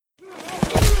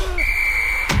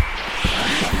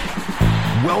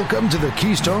Welcome to the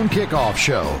Keystone Kickoff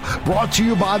Show, brought to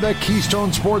you by the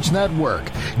Keystone Sports Network.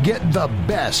 Get the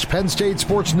best Penn State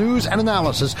sports news and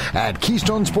analysis at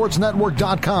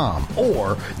KeystonesportsNetwork.com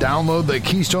or download the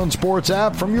Keystone Sports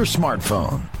app from your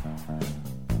smartphone.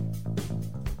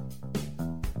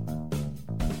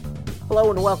 Hello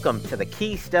and welcome to the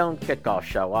Keystone Kickoff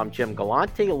Show. I'm Jim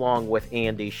Galante along with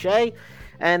Andy Shea,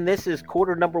 and this is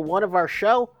quarter number one of our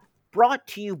show, brought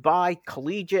to you by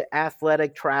Collegiate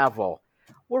Athletic Travel.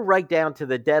 We're right down to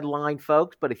the deadline,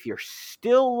 folks, but if you're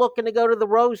still looking to go to the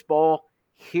Rose Bowl,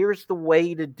 here's the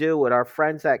way to do it. Our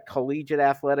friends at Collegiate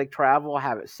Athletic Travel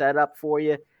have it set up for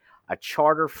you. A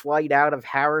charter flight out of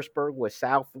Harrisburg with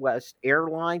Southwest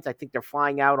Airlines. I think they're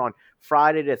flying out on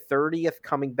Friday the 30th,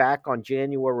 coming back on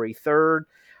January 3rd.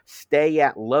 Stay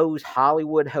at Lowe's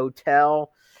Hollywood Hotel.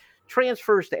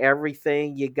 Transfers to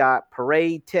everything. You got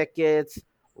parade tickets,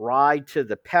 ride to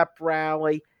the pep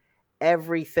rally,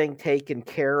 everything taken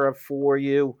care of for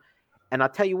you. And I'll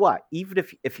tell you what, even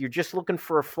if you're just looking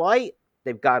for a flight,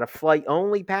 they've got a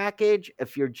flight-only package.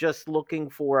 If you're just looking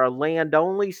for a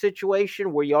land-only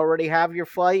situation where you already have your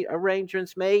flight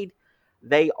arrangements made,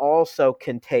 they also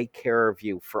can take care of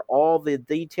you. For all the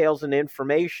details and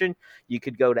information, you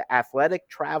could go to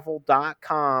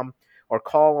athletictravel.com or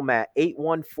call them at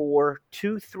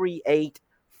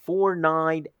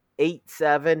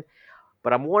 814-238-4987.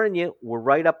 But I'm warning you, we're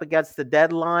right up against the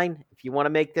deadline. If you want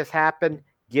to make this happen,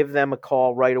 give them a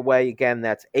call right away. Again,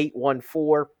 that's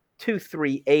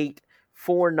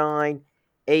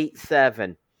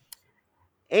 814-238-4987.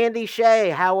 Andy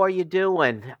Shea, how are you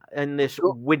doing in this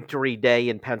wintry day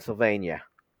in Pennsylvania?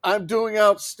 I'm doing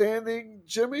outstanding,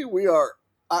 Jimmy.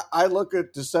 I look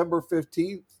at December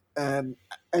 15th and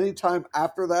anytime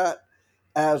after that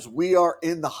as we are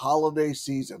in the holiday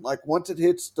season. Like once it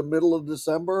hits the middle of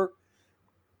December,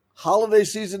 holiday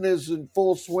season is in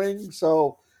full swing.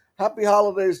 So happy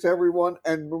holidays to everyone.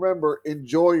 And remember,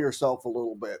 enjoy yourself a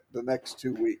little bit the next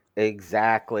 2 weeks.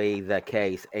 Exactly the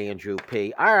case, Andrew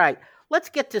P. All right, let's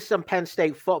get to some Penn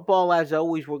State football. As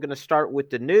always, we're going to start with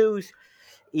the news.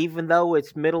 Even though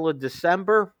it's middle of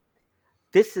December,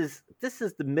 this is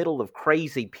the middle of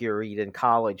crazy period in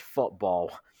college football.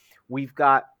 We've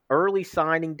got early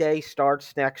signing day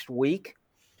starts next week.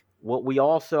 What we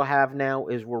also have now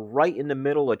is we're right in the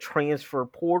middle of transfer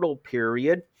portal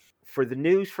period. For the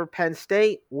news for Penn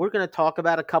State, we're going to talk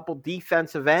about a couple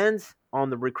defensive ends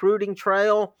on the recruiting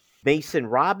trail. Mason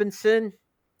Robinson,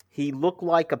 he looked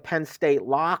like a Penn State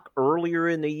lock earlier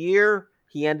in the year.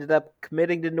 He ended up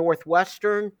committing to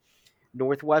Northwestern.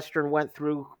 Northwestern went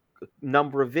through a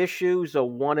number of issues, a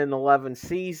 1-11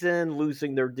 season,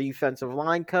 losing their defensive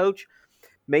line coach.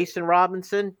 Mason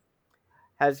Robinson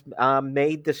has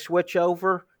made the switch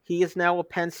over. He is now a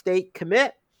Penn State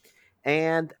commit.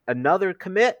 And another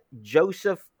commit,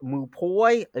 Joseph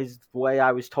Mupoy, is the way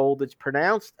I was told it's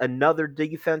pronounced. Another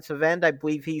defensive end. I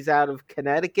believe he's out of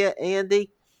Connecticut,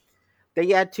 Andy.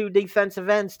 They add two defensive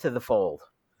ends to the fold.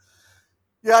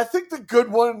 Yeah, I think the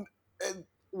good one,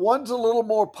 one's a little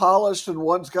more polished and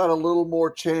one's got a little more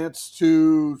chance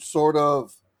to sort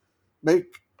of make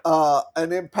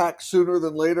an impact sooner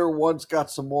than later. One's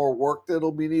got some more work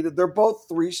that'll be needed. They're both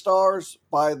 3 stars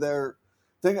by their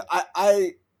thing.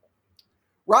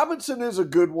 Robinson is a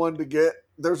good one to get.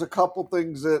 There's a couple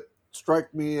things that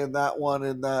strike me in that one,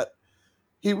 in that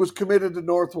he was committed to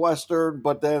Northwestern,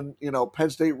 but then, Penn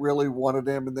State really wanted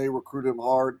him and they recruited him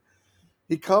hard.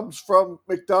 He comes from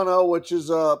McDonough, which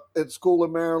is a school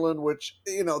in Maryland, which,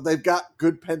 they've got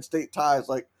good Penn State ties.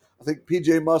 Like, I think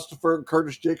P.J. Mustipher and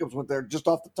Curtis Jacobs went there just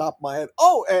off the top of my head.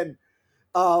 Oh, and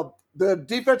the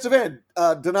defensive end,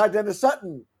 Denai Dennis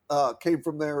Sutton, came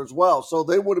from there as well. So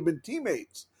they would have been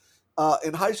teammates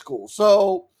in high school.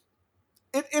 So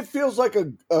it feels like a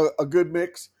good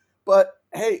mix. But,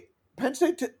 hey, Penn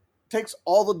State takes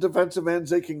all the defensive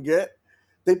ends they can get.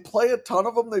 They play a ton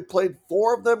of them. They played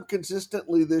 4 of them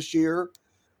consistently this year.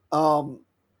 I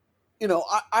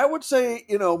would say,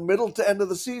 middle to end of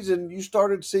the season, you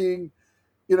started seeing,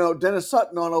 Dennis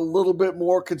Sutton on a little bit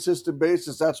more consistent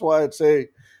basis. That's why I'd say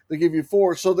they give you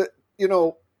 4. So that,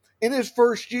 in his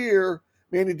first year,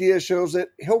 Manny Diaz shows that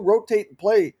he'll rotate and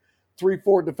play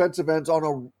 3-4 defensive ends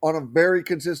on a very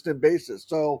consistent basis.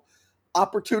 So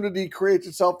opportunity creates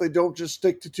itself. They don't just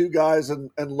stick to 2 guys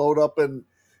and load up and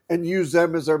use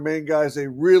them as their main guys. They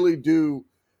really do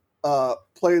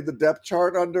play the depth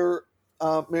chart under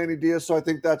Manny Diaz, so I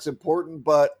think that's important.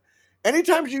 But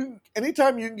anytime you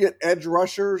can get edge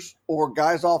rushers or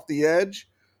guys off the edge,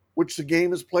 which the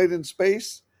game is played in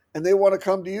space, and they want to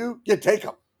come to you, take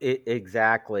them.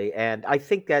 Exactly. And I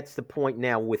think that's the point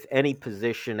now with any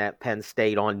position at Penn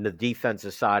State on the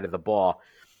defensive side of the ball.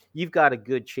 You've got a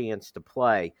good chance to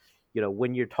play.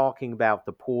 When you're talking about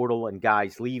the portal and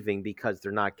guys leaving because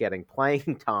they're not getting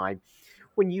playing time,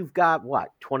 when you've got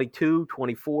 22,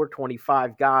 24,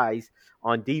 25 guys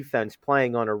on defense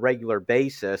playing on a regular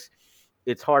basis,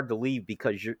 it's hard to leave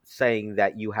because you're saying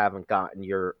that you haven't gotten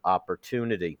your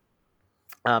opportunity.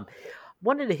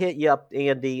 Wanted to hit you up,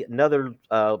 Andy. Another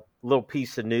little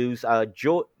piece of news.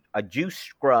 Juice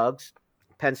Scruggs,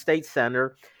 Penn State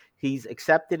center, he's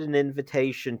accepted an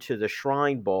invitation to the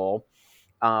Shrine Bowl,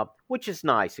 which is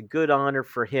nice, a good honor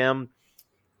for him.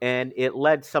 And it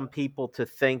led some people to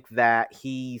think that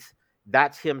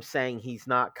that's him saying he's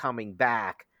not coming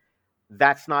back.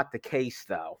 That's not the case,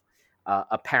 though.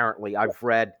 Apparently, I've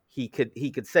read he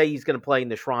could say he's going to play in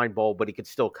the Shrine Bowl, but he could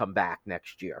still come back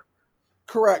next year.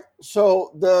 Correct.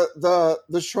 So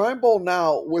the Shrine Bowl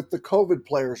now with the COVID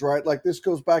players, right? Like this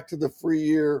goes back to the free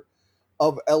year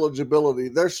of eligibility.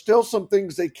 There's still some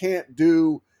things they can't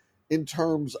do in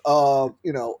terms of,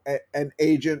 an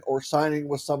agent or signing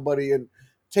with somebody and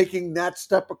taking that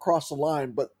step across the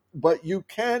line. But you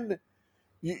can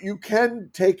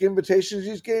take invitations to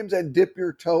these games and dip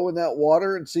your toe in that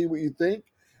water and see what you think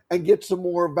and get some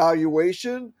more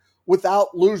evaluation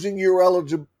without losing your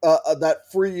that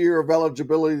free year of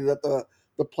eligibility that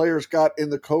the players got in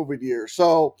the COVID year.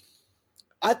 So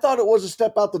I thought it was a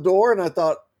step out the door, and I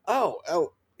thought,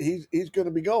 he's going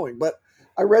to be going. But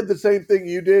I read the same thing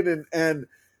you did, and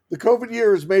the COVID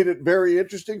year has made it very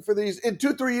interesting for these. In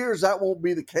 2-3 years, that won't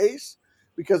be the case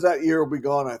because that year will be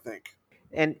gone, I think.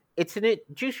 And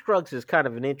Juice Scruggs is kind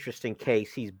of an interesting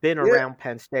case. He's been around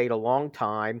Penn State a long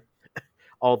time,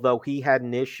 although he had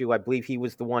an issue. I believe he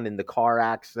was the one in the car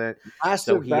accident,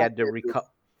 so he had to recover.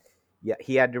 Yeah,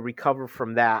 he had to recover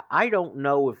from that. I don't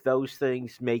know if those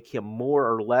things make him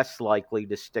more or less likely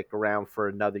to stick around for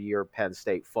another year of Penn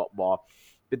State football.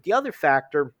 But the other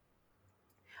factor,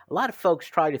 a lot of folks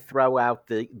try to throw out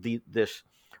this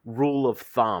rule of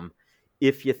thumb.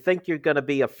 If you think you're going to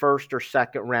be a first or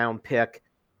second round pick,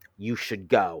 you should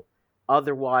go.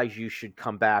 Otherwise, you should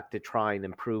come back to try and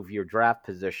improve your draft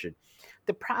position.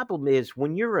 The problem is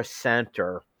when you're a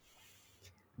center,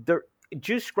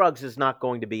 Juice Scruggs is not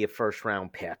going to be a first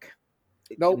round pick.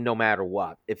 Nope. No matter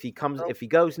what. If he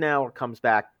goes now or comes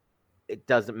back, it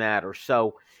doesn't matter.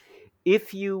 So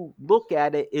if you look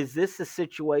at it, is this a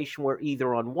situation where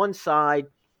either on one side,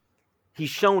 he's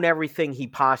shown everything he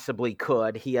possibly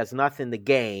could, he has nothing to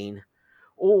gain,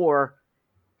 or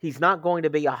he's not going to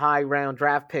be a high round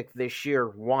draft pick this year,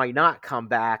 why not come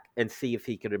back and see if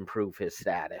he could improve his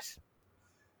status?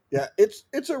 Yeah,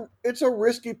 it's a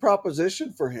risky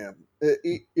proposition for him.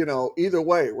 Either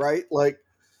way, right? Like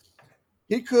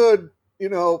he could,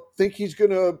 think he's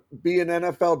going to be an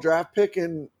NFL draft pick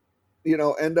and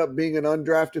end up being an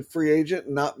undrafted free agent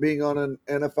and not being on an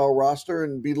NFL roster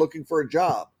and be looking for a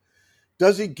job.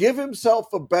 Does he give himself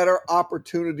a better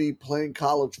opportunity playing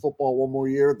college football one more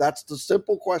year? That's the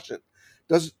simple question.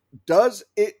 Does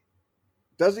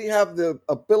he have the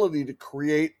ability to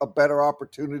create a better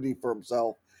opportunity for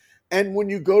himself? And when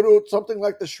you go to something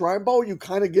like the Shrine Bowl, you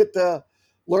kind of get to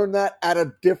learn that at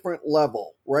a different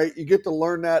level, right? You get to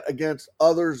learn that against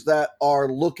others that are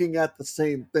looking at the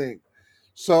same thing.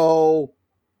 So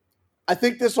I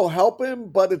think this will help him,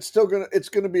 but it's going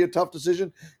to be a tough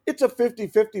decision. It's a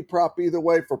 50-50 prop either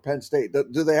way for Penn State.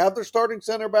 Do they have their starting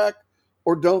center back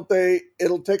or don't they?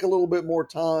 It'll take a little bit more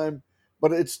time,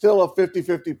 but it's still a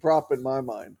 50-50 prop in my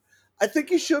mind. I think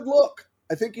he should look.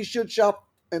 I think he should shop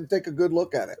and take a good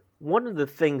look at it. One of the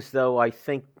things, though, I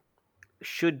think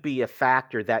should be a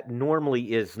factor that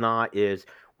normally is not is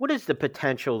what is the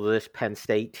potential of this Penn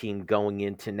State team going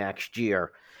into next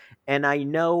year? And I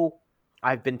know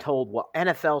I've been told,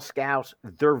 NFL scouts,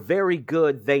 they're very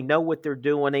good. They know what they're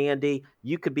doing, Andy.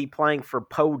 You could be playing for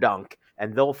Podunk,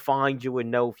 and they'll find you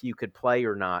and know if you could play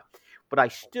or not. But I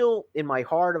still, in my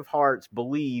heart of hearts,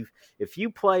 believe if you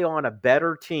play on a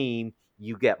better team,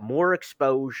 you get more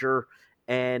exposure,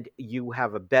 and you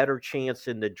have a better chance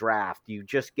in the draft. You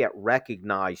just get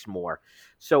recognized more.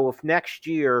 So if next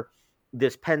year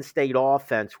this Penn State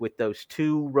offense with those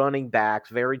two running backs,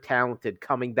 very talented,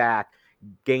 coming back,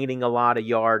 gaining a lot of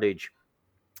yardage,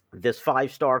 this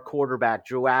 5-star quarterback,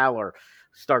 Drew Aller,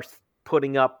 starts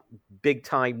putting up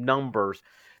big-time numbers,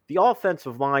 the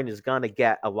offensive line is going to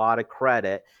get a lot of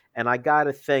credit, and I got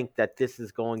to think that this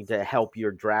is going to help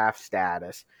your draft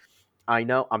status. I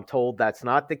know I'm told that's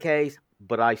not the case,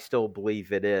 but I still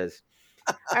believe it is.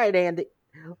 All right, Andy,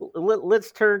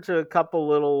 let's turn to a couple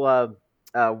little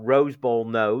Rose Bowl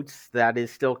notes. That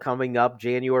is still coming up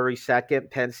January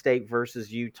 2nd, Penn State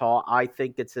versus Utah. I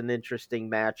think it's an interesting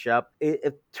matchup.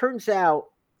 It turns out,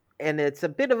 and it's a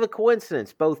bit of a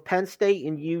coincidence, both Penn State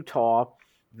and Utah,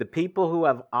 the people who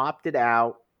have opted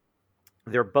out,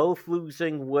 they're both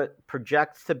losing what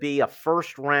projects to be a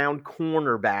first-round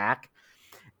cornerback,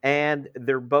 and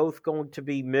they're both going to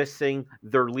be missing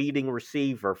their leading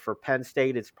receiver. For Penn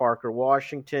State, it's Parker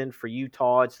Washington. For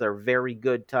Utah, it's their very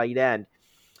good tight end.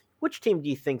 Which team do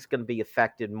you think is going to be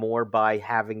affected more by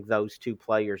having those two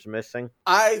players missing?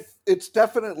 It's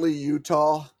definitely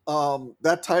Utah.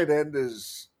 That tight end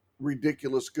is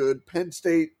ridiculous good. Penn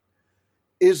State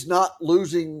is not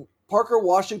losing. Parker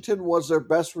Washington was their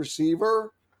best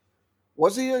receiver.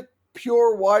 Was he a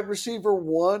pure wide receiver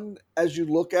one as you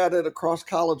look at it across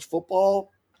college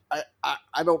football?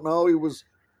 I don't know. He was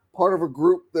part of a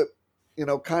group that,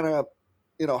 kind of,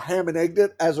 ham and egged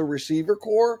it as a receiver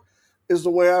core is the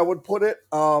way I would put it.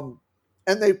 And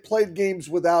they played games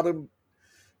without him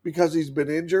because he's been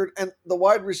injured. And the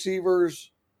wide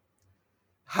receivers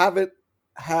haven't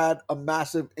had a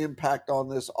massive impact on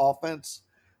this offense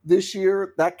this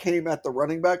year. That came at the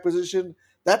running back position.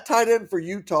 That tight end for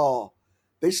Utah,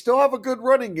 they still have a good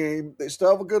running game. They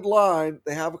still have a good line.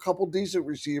 They have a couple decent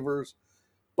receivers.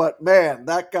 But, man,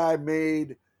 that guy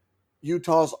made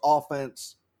Utah's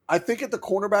offense. I think at the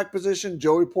cornerback position,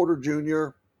 Joey Porter Jr.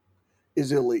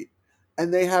 is elite.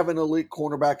 And they have an elite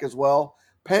cornerback as well.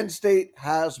 Penn State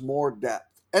has more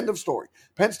depth. End of story.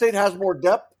 Penn State has more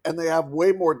depth, and they have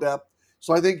way more depth.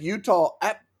 So I think Utah,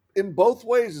 in both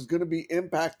ways, is going to be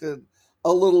impacted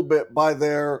a little bit by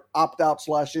their opt-out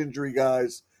 / injury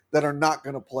guys that are not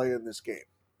going to play in this game.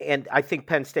 And I think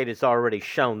Penn State has already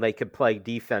shown they could play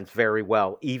defense very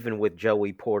well, even with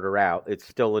Joey Porter out. It's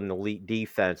still an elite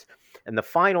defense. And the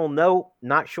final note,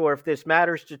 not sure if this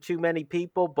matters to too many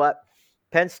people, but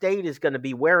Penn State is going to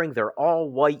be wearing their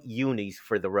all-white unis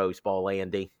for the Rose Bowl,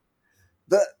 Andy.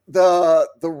 The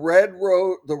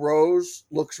rose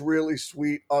looks really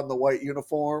sweet on the white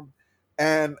uniform.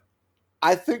 And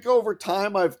I think over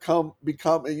time I've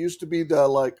become, it used to be they're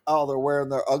wearing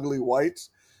their ugly whites.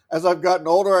 As I've gotten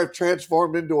older, I've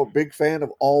transformed into a big fan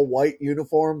of all white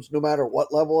uniforms, no matter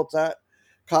what level it's at,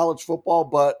 college football.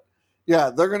 But yeah,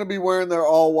 they're going to be wearing their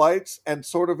all whites, and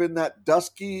sort of in that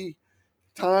dusky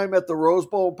time at the Rose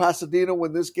Bowl in Pasadena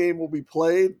when this game will be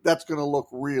played, that's going to look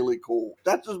really cool.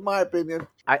 That's just my opinion.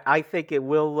 I think it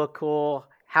will look cool.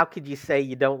 How could you say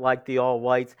you don't like the all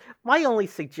whites? My only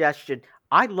suggestion,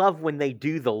 I love when they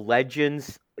do the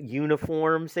Legends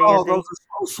uniforms, Andy. Oh, those are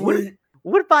so sweet.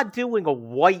 What about doing a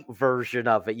white version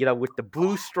of it, with the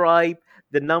blue stripe,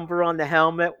 the number on the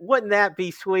helmet? Wouldn't that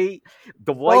be sweet?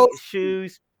 The white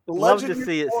shoes. Love to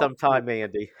see it sometime,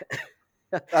 Andy.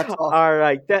 That's awesome. All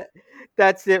right.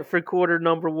 That's it for quarter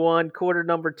number one. Quarter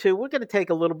number two, we're going to take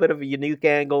a little bit of a unique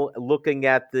angle looking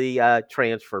at the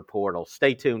transfer portal.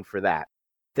 Stay tuned for that.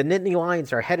 The Nittany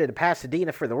Lions are headed to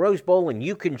Pasadena for the Rose Bowl, and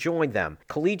you can join them.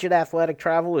 Collegiate Athletic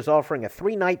Travel is offering a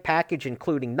 3-night package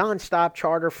including nonstop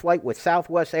charter flight with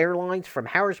Southwest Airlines from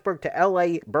Harrisburg to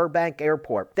L.A. Burbank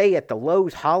Airport, stay at the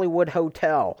Lowe's Hollywood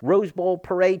Hotel, Rose Bowl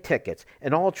parade tickets,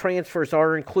 and all transfers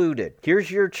are included. Here's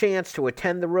your chance to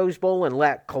attend the Rose Bowl and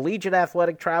let Collegiate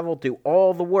Athletic Travel do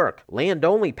all the work.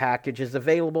 Land-only package is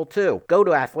available too. Go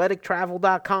to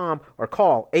athletictravel.com or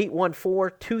call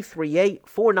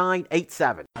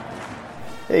 814-238-4987.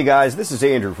 Hey guys, this is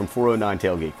Andrew from 409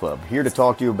 Tailgate Club, here to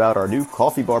talk to you about our new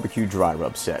Coffee Barbecue Dry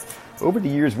Rub set. Over the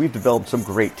years, we've developed some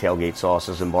great tailgate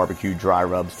sauces and barbecue dry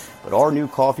rubs, but our new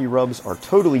coffee rubs are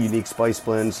totally unique spice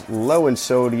blends, low in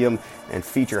sodium, and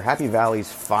feature Happy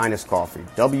Valley's finest coffee,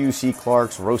 W.C.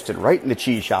 Clark's, roasted right in the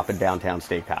cheese shop in downtown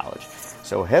State College.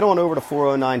 So head on over to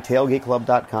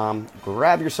 409tailgateclub.com,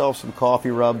 grab yourself some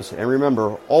coffee rubs, and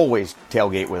remember, always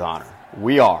tailgate with honor.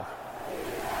 We are.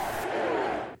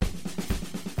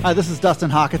 Hi, this is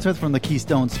Dustin Hawkinsmith from the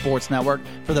Keystone Sports Network.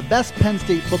 For the best Penn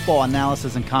State football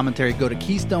analysis and commentary, go to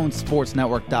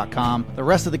KeystoneSportsNetwork.com. The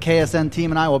rest of the KSN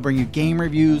team and I will bring you game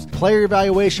reviews, player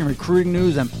evaluation, recruiting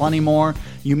news, and plenty more.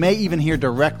 You may even hear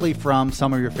directly from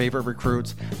some of your favorite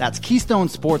recruits. That's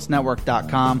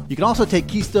KeystoneSportsNetwork.com. You can also take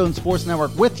Keystone Sports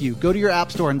Network with you. Go to your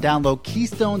app store and download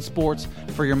Keystone Sports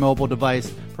for your mobile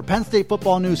device. For Penn State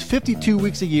football news 52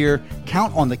 weeks a year,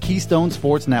 count on the Keystone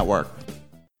Sports Network.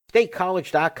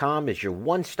 StateCollege.com is your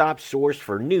one-stop source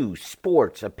for news,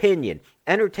 sports, opinion,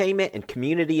 entertainment, and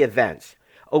community events.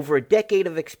 Over a decade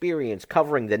of experience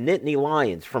covering the Nittany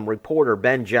Lions from reporter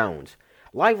Ben Jones.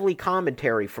 Lively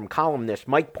commentary from columnist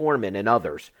Mike Poorman and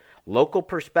others. Local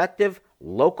perspective,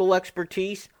 local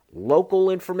expertise, Local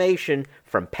information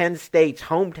from Penn State's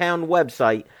hometown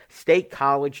website,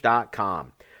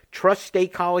 statecollege.com. Trust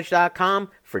statecollege.com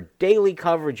for daily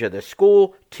coverage of the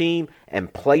school, team,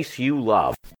 and place you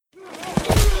love.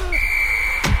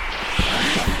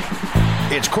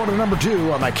 It's quarter number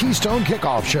 2 on the Keystone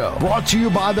Kickoff Show, brought to you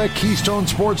by the Keystone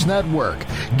Sports Network.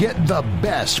 Get the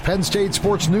best Penn State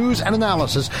sports news and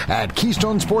analysis at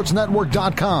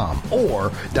KeystoneSportsNetwork.com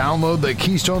or download the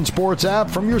Keystone Sports app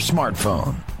from your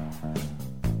smartphone.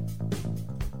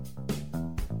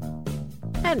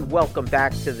 And welcome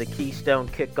back to the Keystone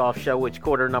Kickoff Show. It's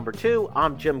quarter number 2.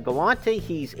 I'm Jim Galante.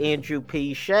 He's Andrew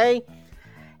P. Shea.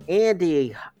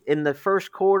 Andy, in the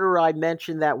first quarter, I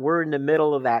mentioned that we're in the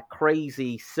middle of that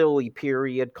crazy, silly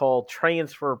period called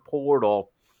transfer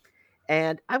portal.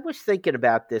 And I was thinking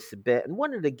about this a bit and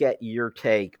wanted to get your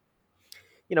take.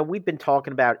 You know, we've been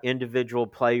talking about individual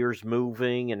players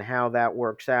moving and how that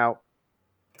works out.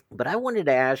 But I wanted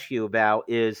to ask you about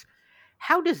is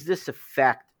how does this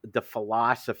affect the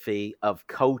philosophy of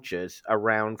coaches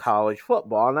around college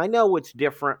football? And I know it's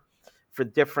different for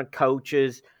different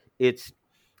coaches. It's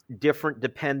different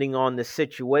depending on the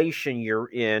situation you're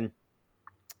in,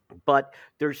 but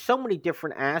there's so many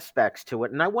different aspects to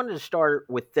it. And I wanted to start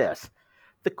with this,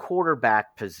 the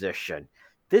quarterback position.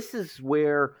 This is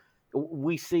where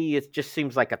we see it just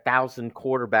seems like 1,000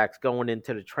 quarterbacks going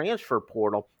into the transfer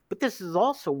portal, but this is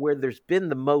also where there's been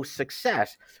the most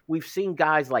success. We've seen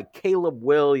guys like Caleb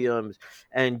Williams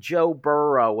and Joe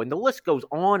Burrow, and the list goes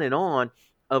on and on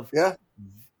of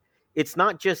It's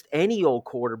not just any old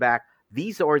quarterback.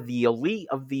 These are the elite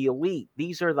of the elite.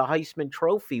 These are the Heisman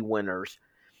Trophy winners.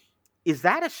 Is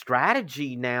that a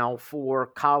strategy now for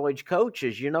college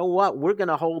coaches? You know what? We're going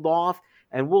to hold off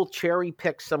and we'll cherry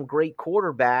pick some great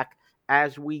quarterback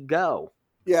as we go.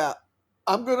 Yeah,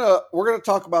 we're gonna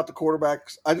talk about the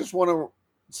quarterbacks. I just want to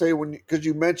say because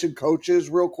you mentioned coaches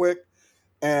real quick,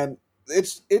 and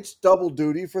it's double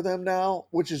duty for them now,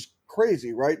 which is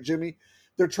crazy, right, Jimmy?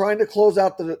 They're trying to close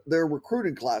out their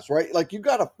recruiting class, right? Like, you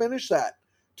got to finish that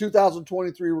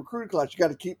 2023 recruiting class. You got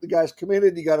to keep the guys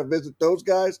committed. You got to visit those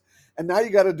guys. And now you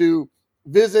got to do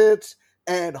visits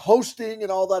and hosting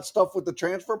and all that stuff with the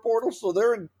transfer portal. So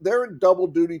they're in double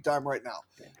duty time right now.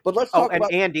 But let's talk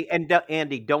about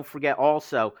Andy, don't forget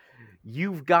also,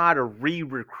 you've got to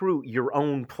re-recruit your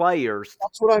own players.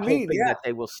 That's what I mean. Hoping that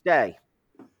they will stay.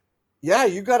 Yeah,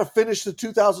 you got to finish the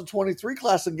 2023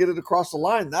 class and get it across the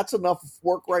line. That's enough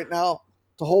work right now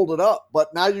to hold it up.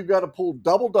 But now you've got to pull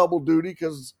double duty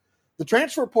because the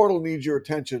transfer portal needs your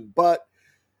attention. But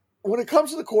when it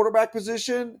comes to the quarterback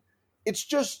position, it's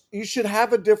just you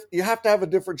have to have a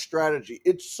different strategy.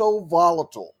 It's so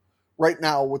volatile right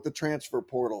now with the transfer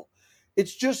portal.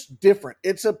 It's just different.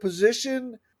 It's a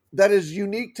position that is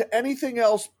unique to anything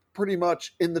else pretty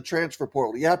much in the transfer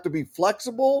portal. You have to be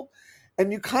flexible. And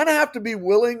you kind of have to be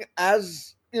willing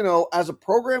as a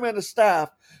program and a staff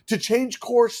to change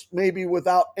course maybe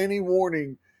without any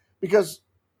warning. Because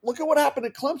look at what happened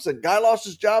at Clemson. Guy lost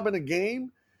his job in a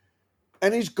game,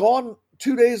 and he's gone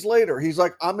 2 days later. He's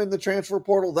like, I'm in the transfer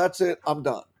portal. That's it. I'm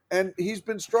done. And he's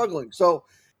been struggling. So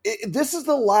this is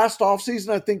the last offseason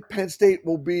I think Penn State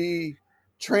will be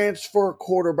transfer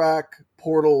quarterback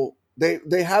portal. They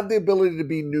have the ability to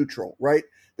be neutral, right?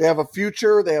 They have a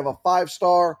future. They have a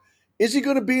 5-star. Is he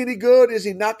going to be any good? Is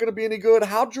he not going to be any good?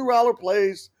 How Drew Aller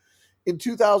plays in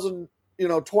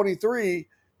 2023,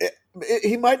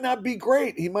 he might not be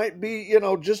great. He might be,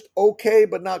 just okay,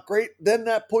 but not great. Then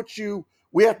that puts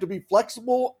we have to be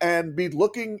flexible and be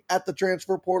looking at the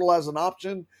transfer portal as an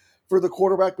option for the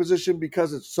quarterback position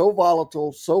because it's so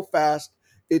volatile, so fast.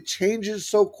 It changes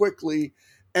so quickly.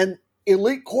 And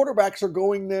elite quarterbacks are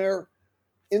going there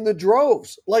in the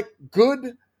droves, like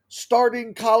good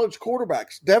starting college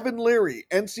quarterbacks. Devin Leary,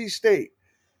 NC State.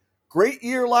 Great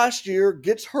year last year,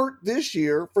 gets hurt this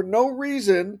year for no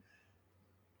reason.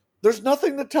 There's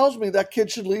nothing that tells me that kid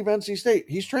should leave NC State.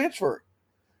 He's transferring.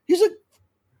 He's an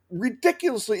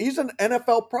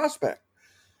NFL prospect.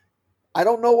 I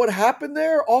don't know what happened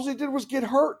there. All he did was get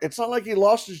hurt. It's not like he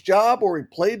lost his job or he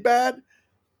played bad.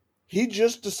 He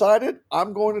just decided,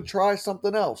 I'm going to try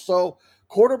something else. So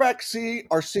quarterbacks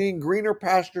are seeing greener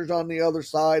pastures on the other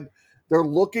side. They're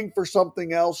looking for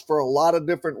something else for a lot of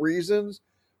different reasons.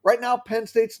 Right now, Penn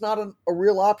State's not a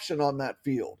real option on that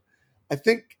field. I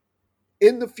think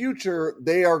in the future,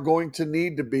 they are going to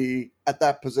need to be at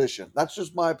that position. That's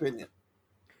just my opinion.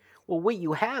 Well, what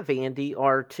you have, Andy,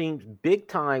 are teams,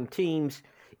 big-time teams,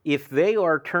 if they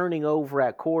are turning over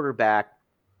at quarterback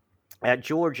at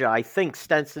Georgia, I think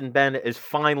Stetson Bennett is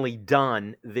finally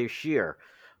done this year.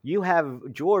 You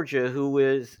have Georgia, who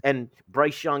is, and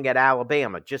Bryce Young at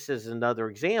Alabama, just as another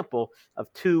example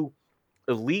of two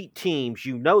elite teams.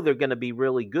 You know they're going to be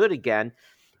really good again.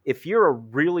 If you're a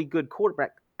really good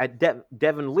quarterback at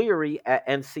Devin Leary at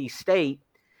NC State,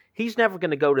 he's never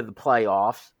going to go to the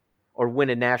playoffs or win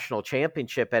a national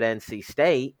championship at NC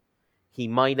State. He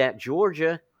might at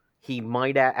Georgia, he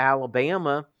might at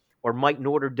Alabama, or might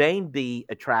Notre Dame be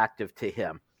attractive to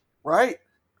him? Right?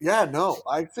 Yeah, no,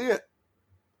 I see it.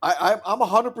 I'm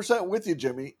 100% with you,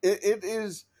 Jimmy. It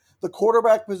is, the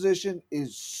quarterback position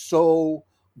is so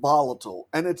volatile,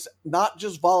 and it's not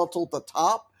just volatile at the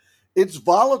top; it's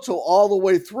volatile all the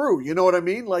way through. You know what I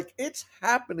mean? Like, it's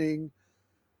happening.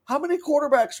 How many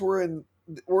quarterbacks were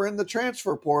in the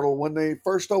transfer portal when they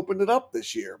first opened it up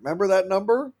this year? Remember that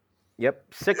number? Yep,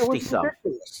 It 60 was some.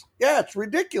 ridiculous. Yeah, it's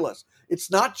ridiculous. It's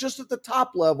not just at the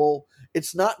top level.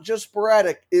 It's not just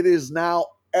sporadic. It is now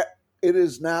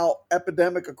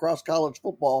epidemic across college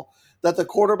football that the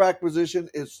quarterback position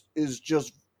is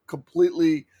just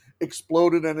completely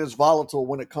exploded and is volatile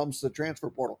when it comes to the transfer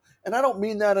portal. And I don't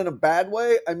mean that in a bad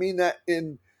way. I mean that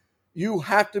in, you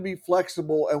have to be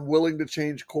flexible and willing to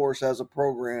change course as a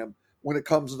program when it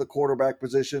comes to the quarterback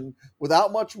position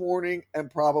without much warning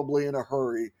and probably in a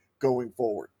hurry going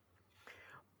forward.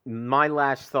 My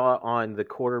last thought on the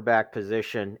quarterback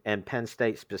position and Penn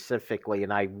State specifically,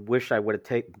 and I wish I would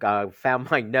have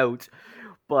found my notes,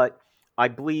 but I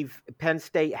believe Penn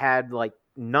State had like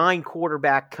 9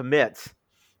 quarterback commits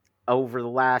over the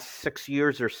last 6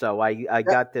 years or so. I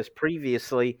got this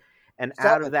previously, and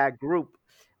out of that group,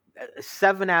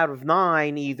 7 out of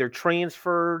 9 either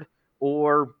transferred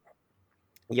or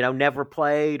never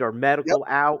played or medical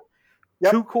out.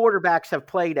 2 quarterbacks have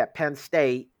played at Penn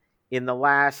State in the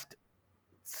last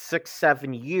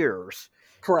 6-7 years.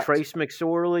 Correct. Trace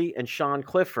McSorley and Sean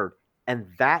Clifford, and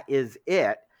that is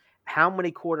it. How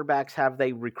many quarterbacks have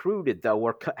they recruited, though,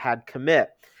 or had commit?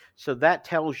 So that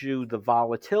tells you the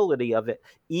volatility of it,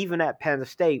 even at Penn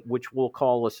State, which we'll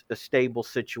call a stable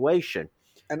situation.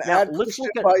 And now, add Christian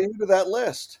Bayou to that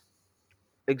list.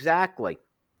 Exactly.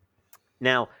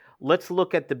 Now, let's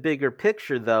look at the bigger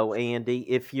picture, though, Andy.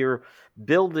 If you're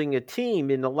building a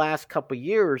team in the last couple of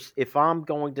years, if I'm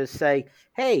going to say,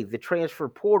 hey, the transfer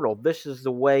portal, this is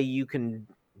the way you can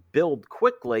build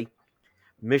quickly.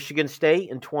 Michigan State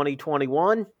in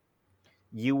 2021,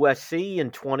 USC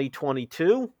in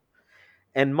 2022,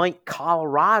 and might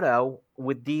Colorado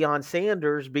with Deion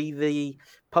Sanders be the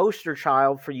poster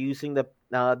child for using the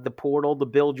portal to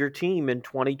build your team in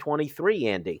 2023,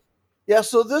 Andy? Yeah,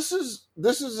 so this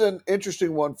is an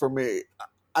interesting one for me.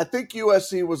 I think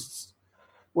USC was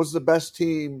the best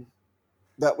team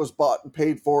that was bought and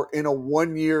paid for in a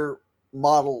 1-year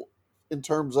model in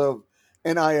terms of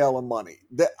NIL and money.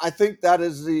 I think that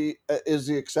is the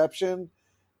exception,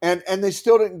 and they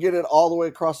still didn't get it all the way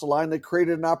across the line. They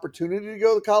created an opportunity to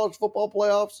go to the college football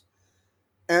playoffs,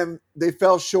 and they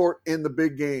fell short in the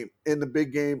big game in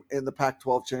the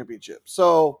Pac-12 championship.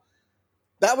 So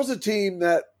that was a team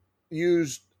that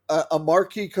used a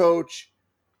marquee coach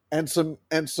and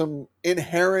some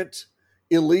inherent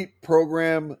elite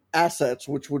program assets,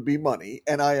 which would be money,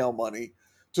 NIL money,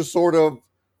 to sort of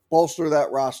bolster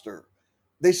that roster.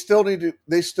 They still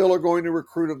are going to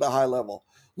recruit at the high level.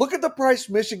 Look at the price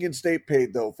Michigan State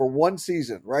paid, though, for one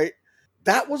season, right?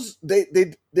 That was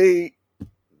they're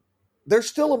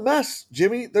still a mess,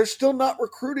 Jimmy. They're still not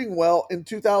recruiting well in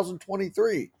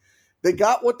 2023. They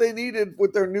got what they needed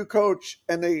with their new coach,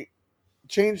 and they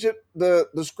changed the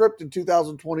script in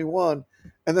 2021,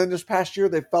 and then this past year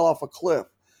they fell off a cliff.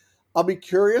 I'll be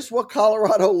curious what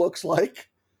Colorado looks like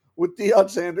with Deion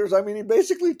Sanders. I mean, he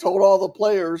basically told all the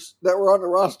players that were on the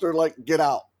roster, like, get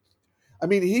out. I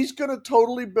mean, he's going to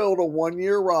totally build a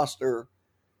 1-year roster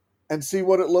and see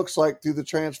what it looks like through the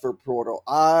transfer portal.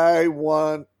 I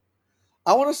want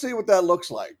to see what that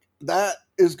looks like. That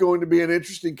is going to be an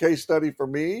interesting case study for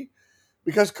me,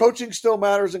 because coaching still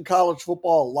matters in college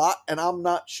football a lot, and I'm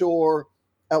not sure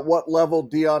at what level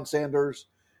Deion Sanders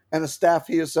and the staff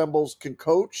he assembles can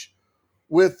coach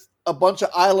with a bunch of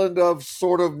island of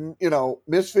sort of,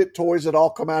 misfit toys that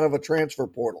all come out of a transfer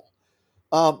portal.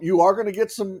 You are going to get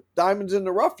some diamonds in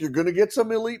the rough. You're going to get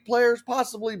some elite players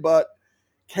possibly, but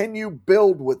can you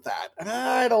build with that? And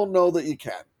I don't know that you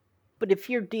can. But if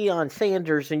you're Deion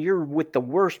Sanders and you're with the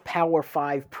worst Power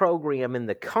 5 program in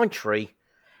the country,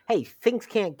 hey, things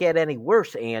can't get any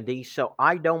worse, Andy, so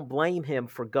I don't blame him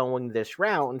for going this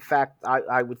route. In fact,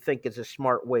 I would think it's a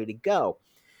smart way to go.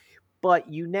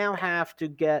 But you now have to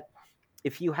get,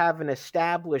 if you have an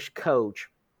established coach,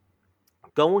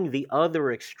 going the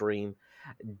other extreme,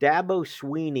 Dabo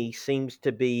Swinney seems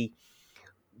to be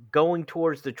going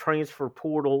towards the transfer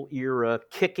portal era,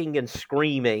 kicking and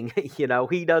screaming.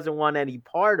 He doesn't want any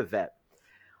part of it.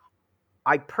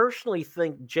 I personally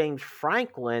think James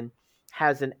Franklin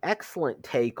has an excellent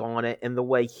take on it in the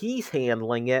way he's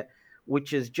handling it,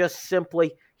 which is just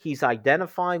simply he's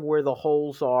identifying where the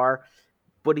holes are,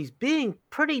 but he's being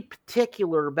pretty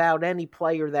particular about any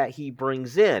player that he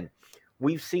brings in.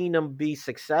 We've seen him be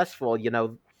successful,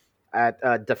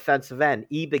 at defensive end,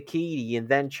 Ibikiti and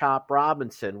then Chop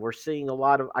Robinson. We're seeing a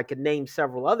lot of, I could name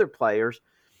several other players,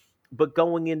 but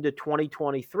going into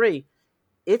 2023,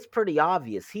 it's pretty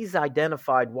obvious. He's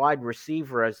identified wide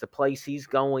receiver as the place he's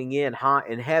going in hot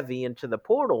and heavy into the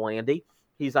portal, Andy.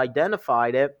 He's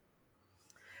identified it.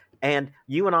 And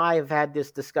you and I have had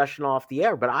this discussion off the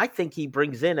air, but I think he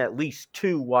brings in at least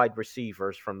 2 wide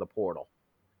receivers from the portal.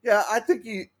 Yeah, I think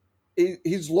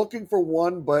he's looking for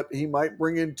one, but he might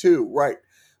bring in 2, right?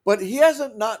 But he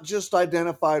hasn't not just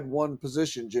identified one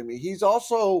position, Jimmy. He's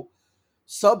also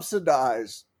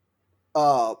subsidized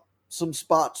some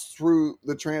spots through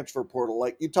the transfer portal.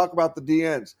 Like you talk about the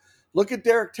DNs. Look at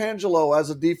Derek Tangelo as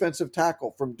a defensive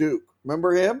tackle from Duke.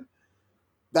 Remember him?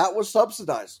 That was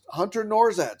subsidized. Hunter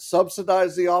Norzad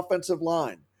subsidized the offensive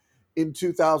line in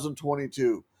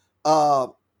 2022.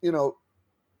 Johnny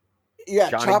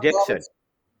Dixon. Robbins.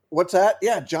 What's that?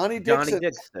 Yeah, Johnny Dixon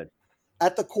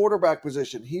at the quarterback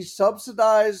position. He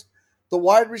subsidized the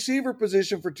wide receiver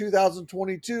position for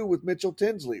 2022 with Mitchell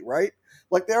Tinsley, right?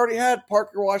 Like they already had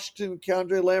Parker Washington,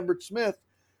 Keandre Lambert-Smith,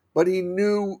 but he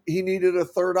knew he needed a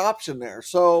third option there.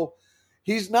 So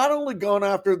he's not only gone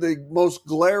after the most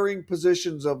glaring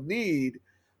positions of need,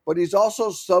 but he's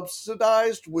also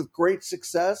subsidized with great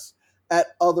success at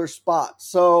other spots.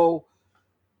 So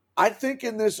I think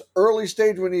in this early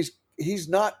stage when he's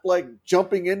not like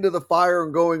jumping into the fire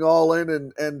and going all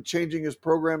in and changing his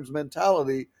program's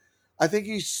mentality, I think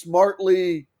he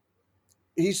smartly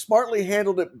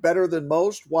handled it better than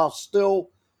most while still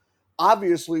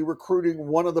obviously recruiting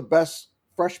one of the best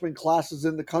freshman classes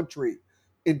in the country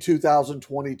in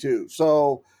 2022.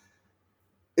 So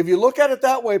if you look at it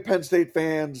that way, Penn State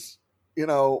fans,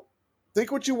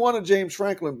 think what you want of James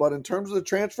Franklin, but in terms of the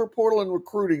transfer portal and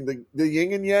recruiting, the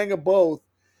yin and yang of both,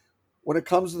 when it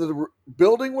comes to the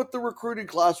building with the recruiting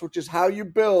class, which is how you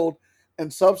build,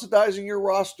 and subsidizing your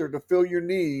roster to fill your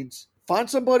needs, find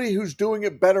somebody who's doing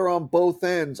it better on both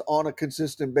ends on a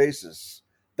consistent basis.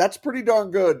 That's pretty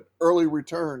darn good early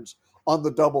returns on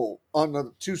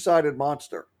the two-sided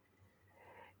monster.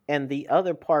 And the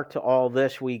other part to all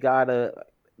this we got to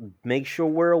make sure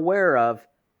we're aware of,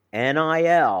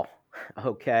 NIL,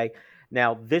 okay?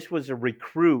 Now, this was a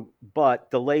recruit, but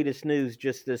the latest news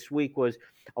just this week was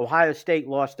Ohio State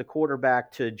lost a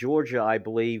quarterback to Georgia, I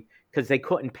believe, because they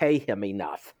couldn't pay him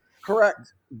enough.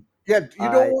 Correct. Yeah,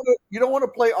 you don't want to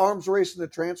play arms race in the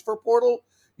transfer portal.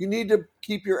 You need to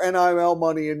keep your NIL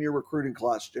money in your recruiting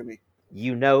class, Jimmy.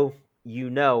 You know,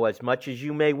 as much as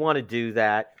you may want to do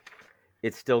that,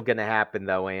 it's still going to happen,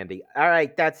 though, Andy. All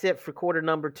right, that's it for quarter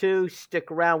number 2. Stick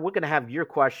around. We're going to have your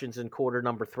questions in quarter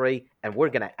number 3, and we're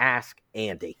going to ask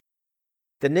Andy.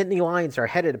 The Nittany Lions are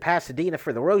headed to Pasadena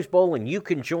for the Rose Bowl, and you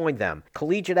can join them.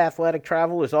 Collegiate Athletic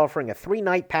Travel is offering a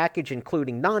 3-night package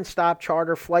including nonstop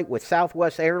charter flight with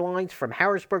Southwest Airlines from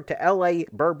Harrisburg to L.A.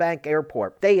 Burbank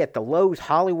Airport, stay at the Lowe's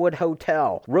Hollywood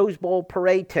Hotel, Rose Bowl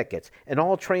parade tickets, and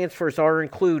all transfers are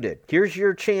included. Here's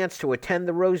your chance to attend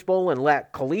the Rose Bowl and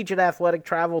let Collegiate Athletic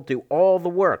Travel do all the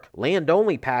work.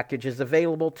 Land-only package is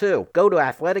available too. Go to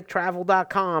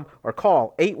athletictravel.com or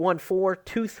call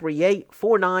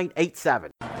 814-238-4987.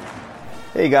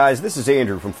 Hey guys, this is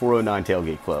Andrew from 409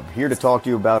 Tailgate Club, here to talk to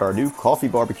you about our new coffee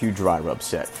barbecue dry rub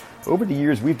set. Over the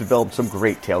years, we've developed some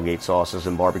great tailgate sauces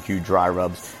and barbecue dry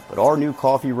rubs, but our new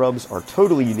coffee rubs are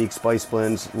totally unique spice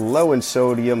blends, low in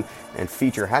sodium, and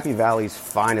feature Happy Valley's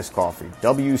finest coffee,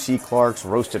 W.C. Clark's,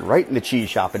 roasted right in the cheese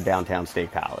shop in downtown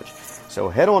State College. So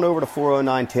head on over to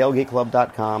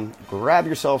 409tailgateclub.com, grab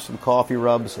yourself some coffee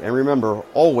rubs, and remember,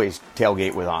 always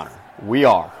tailgate with honor. We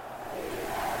are.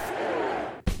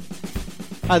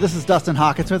 Hi, this is Dustin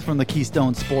Hawkinsmith from the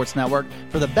Keystone Sports Network.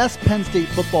 For the best Penn State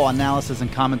football analysis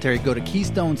and commentary, go to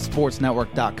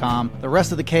KeystoneSportsNetwork.com. The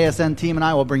rest of the KSN team and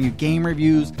I will bring you game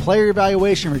reviews, player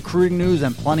evaluation, recruiting news,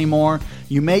 and plenty more.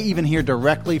 You may even hear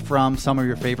directly from some of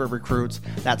your favorite recruits.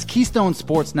 That's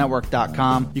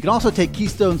KeystoneSportsNetwork.com. You can also take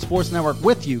Keystone Sports Network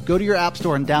with you. Go to your app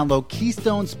store and download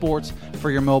Keystone Sports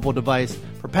for your mobile device.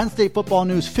 For Penn State football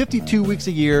news 52 weeks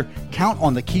a year, count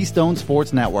on the Keystone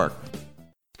Sports Network.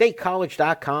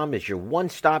 StateCollege.com is your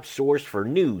one-stop source for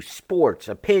news, sports,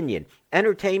 opinion,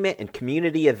 entertainment, and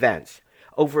community events.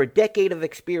 Over a decade of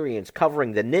experience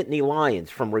covering the Nittany Lions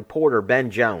from reporter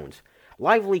Ben Jones.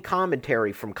 lively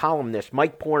commentary from columnist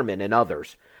Mike Poorman and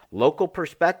others, local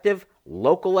perspective,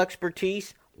 local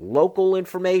expertise, local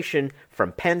information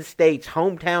from Penn State's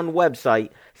hometown website,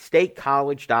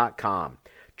 statecollege.com.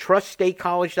 Trust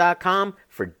statecollege.com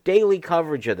for daily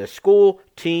coverage of the school,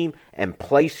 team, and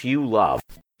place you love.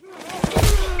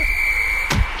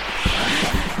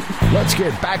 Let's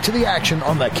get back to the action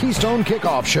on the Keystone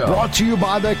Kickoff Show. Brought to you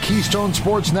by the Keystone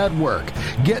Sports Network.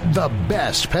 Get the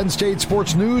best Penn State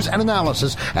sports news and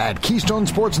analysis at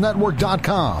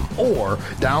KeystoneSportsNetwork.com or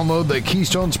download the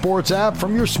Keystone Sports app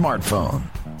from your smartphone.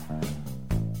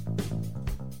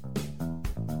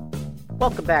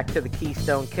 Welcome back to the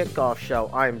Keystone Kickoff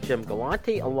Show. I'm Jim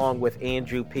Galante along with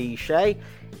Andrew P. Shea,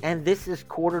 and this is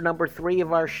quarter number 3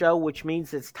 of our show, which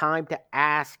means it's time to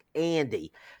Ask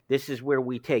Andy. This is where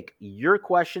we take your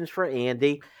questions for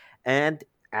Andy, and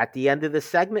at the end of the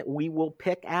segment, we will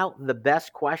pick out the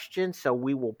best question, so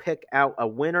we will pick out a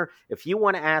winner. If you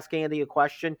want to ask Andy a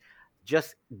question,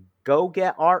 just go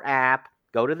get our app,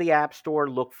 go to the App Store,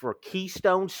 look for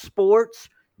Keystone Sports.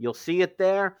 You'll see it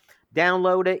there.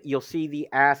 Download it. You'll see the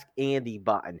Ask Andy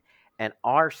button. And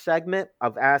our segment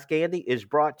of Ask Andy is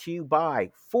brought to you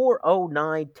by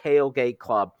 409 Tailgate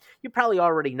Club. You probably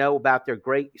already know about their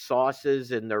great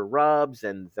sauces and their rubs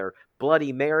and their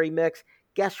Bloody Mary mix.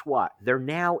 Guess what? They're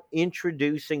now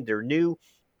introducing their new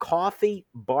coffee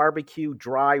barbecue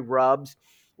dry rubs,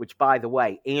 which, by the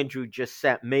way, Andrew just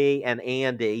sent me and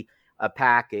Andy a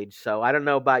package. So I don't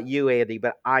know about you, Andy,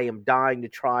 but I am dying to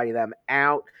try them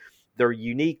out. They're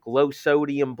unique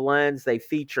low-sodium blends. They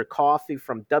feature coffee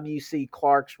from W.C.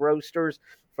 Clark's Roasters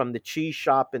from the Cheese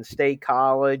Shop in State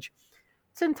College.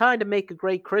 It's in time to make a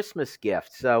great Christmas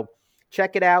gift. So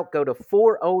check it out. Go to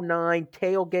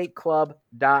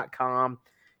 409tailgateclub.com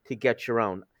to get your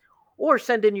own. Or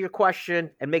send in your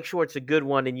question and make sure it's a good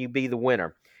one and you be the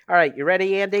winner. All right, you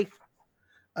ready, Andy?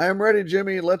 I am ready,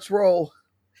 Jimmy. Let's roll.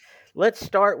 Let's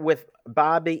start with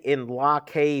Bobby in Lock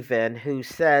Haven, who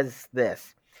says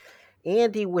this.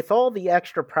 Andy, with all the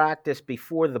extra practice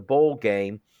before the bowl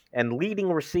game and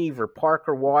leading receiver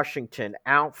Parker Washington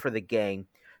out for the game,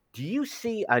 do you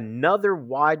see another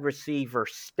wide receiver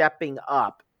stepping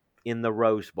up in the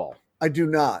Rose Bowl? I do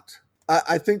not.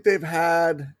 I think they've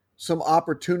had some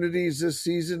opportunities this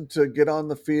season to get on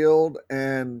the field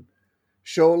and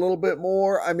show a little bit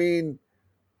more. I mean,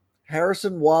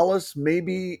 Harrison Wallace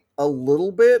maybe a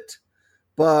little bit,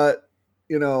 but,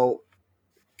 you know,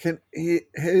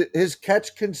 his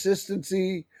catch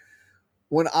consistency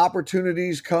when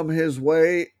opportunities come his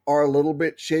way are a little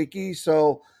bit shaky.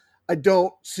 So I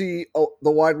don't see the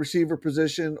wide receiver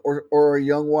position or a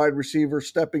young wide receiver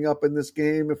stepping up in this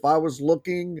game. If I was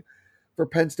looking for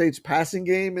Penn State's passing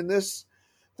game in this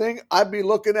thing, I'd be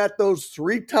looking at those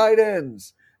 3 tight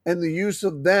ends and the use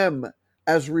of them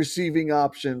as receiving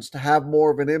options to have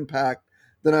more of an impact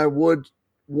than I would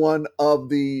one of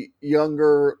the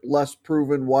younger, less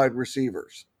proven wide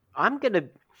receivers. To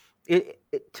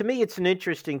me, it's an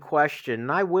interesting question, and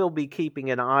I will be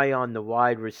keeping an eye on the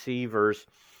wide receivers.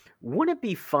 Wouldn't it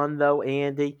be fun, though,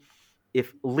 Andy,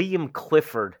 if Liam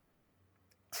Clifford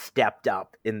stepped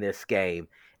up in this game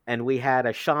and we had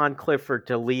a Sean Clifford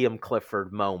to Liam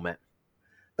Clifford moment?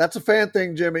 That's a fan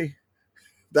thing, Jimmy.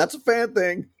 That's a fan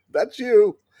thing. That's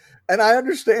you. And I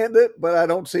understand it, but I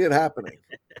don't see it happening.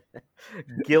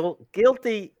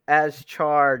 Guilty as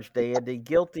charged, Andy.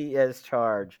 Guilty as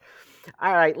charged.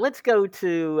 All right, let's go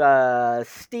to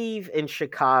Steve in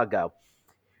Chicago.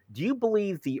 Do you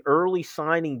believe the early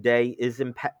signing day is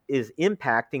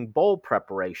impacting bowl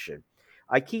preparation?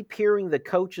 I keep hearing the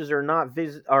coaches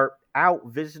are out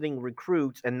visiting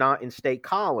recruits and not in State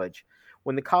College.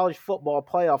 When the college football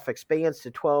playoff expands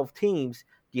to 12 teams,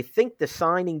 do you think the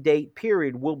signing date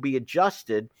period will be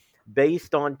adjusted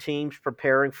based on teams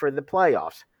preparing for the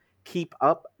playoffs? Keep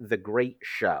up the great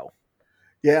show.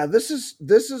 Yeah, this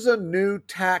is a new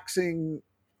taxing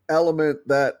element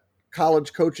that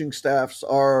college coaching staffs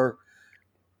are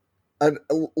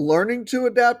learning to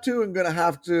adapt to and going to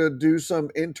have to do some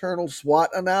internal SWOT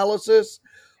analysis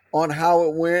on how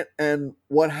it went and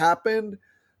what happened.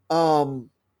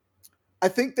 I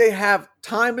think they have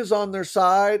time is on their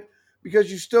side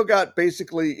because you still got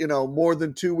basically, more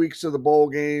than 2 weeks of the bowl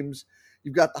games.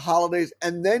 You've got the holidays,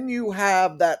 and then you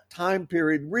have that time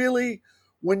period really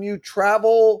when you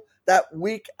travel that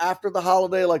week after the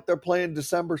holiday, like they're playing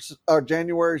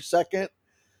January 2nd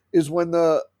is when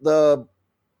that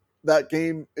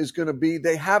game is going to be.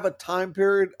 They have a time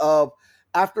period of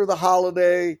after the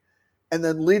holiday and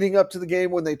then leading up to the game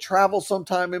when they travel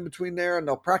sometime in between there, and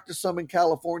they'll practice some in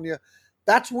California.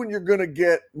 That's when you're going to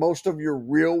get most of your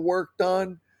real work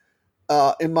done.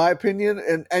 in my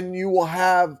opinion, and you will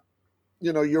have,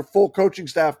 your full coaching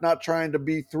staff not trying to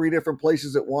be three different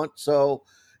places at once. So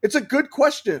it's a good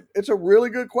question. It's a really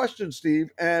good question, Steve.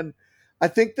 And I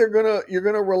think you're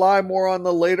gonna rely more on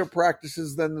the later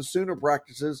practices than the sooner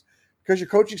practices because your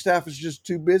coaching staff is just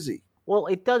too busy. Well,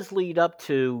 it does lead up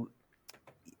to,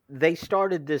 they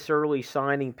started this early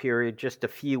signing period just a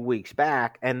few weeks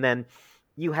back, and then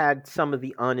you had some of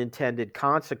the unintended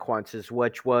consequences,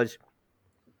 which was,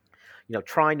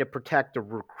 trying to protect the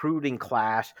recruiting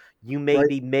class. You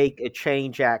maybe make a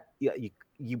change at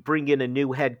you bring in a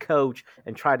new head coach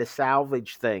and try to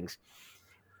salvage things.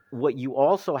 What you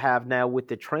also have now with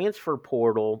the transfer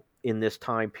portal in this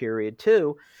time period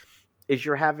too is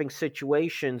you're having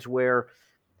situations where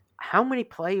how many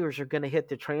players are going to hit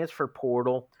the transfer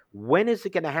portal? When is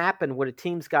it going to happen when a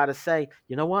team's got to say,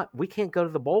 you know what, we can't go to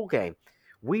the bowl game.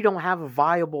 We don't have a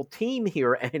viable team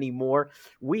here anymore.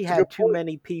 We had too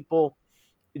many people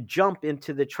jump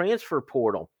into the transfer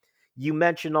portal. You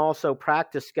mentioned also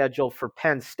practice schedule for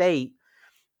Penn State.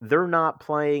 They're not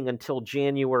playing until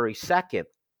January 2nd,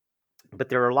 but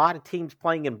there are a lot of teams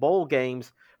playing in bowl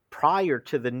games prior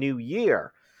to the new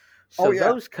year. So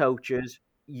those coaches,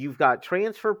 you've got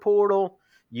transfer portal,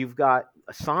 you've got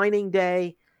a signing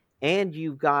day, and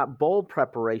you've got bowl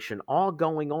preparation all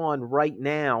going on right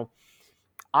now.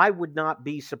 I would not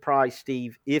be surprised,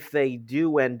 Steve, if they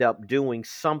do end up doing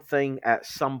something at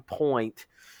some point,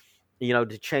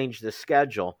 to change the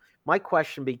schedule. My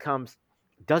question becomes,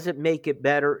 does it make it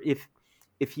better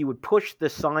if you would push the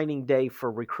signing day for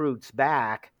recruits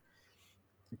back?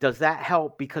 Does that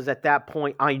help? Because at that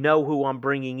point, I know who I'm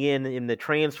bringing in the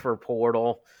transfer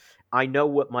portal. I know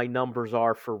what my numbers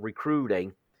are for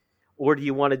recruiting. Or do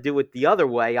you want to do it the other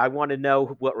way? I want to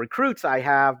know what recruits I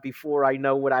have before I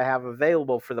know what I have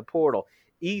available for the portal.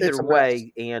 Either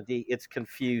way, Andy, it's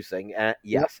confusing.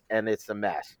 Yes, and it's a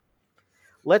mess.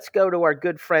 Let's go to our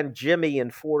good friend Jimmy in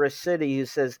Forest City who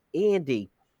says, Andy,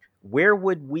 where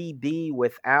would we be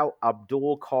without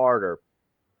Abdul Carter?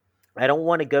 I don't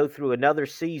want to go through another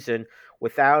season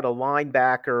without a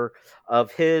linebacker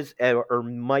of his or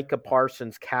Micah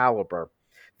Parsons' caliber.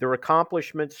 Their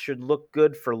accomplishments should look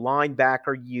good for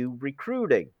linebacker U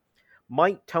recruiting.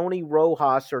 Might Tony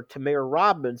Rojas or Tamir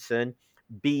Robinson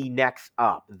be next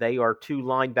up? They are two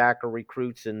linebacker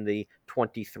recruits in the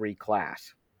 23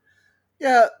 class.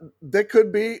 Yeah, they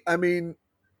could be. I mean,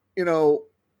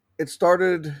 it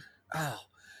started,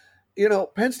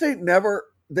 Penn State never,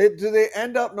 they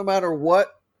end up no matter what,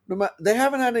 they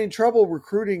haven't had any trouble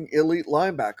recruiting elite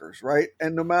linebackers, right?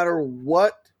 And no matter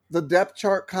what the depth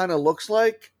chart kind of looks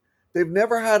like, they've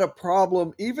never had a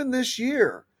problem, even this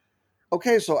year.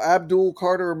 Okay, so Abdul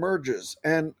Carter emerges,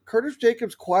 and Curtis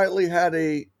Jacobs quietly had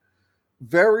a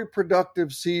very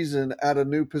productive season at a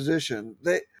new position.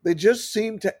 They just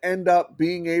seem to end up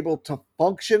being able to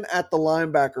function at the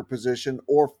linebacker position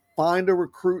or find a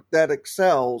recruit that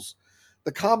excels.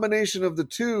 The combination of the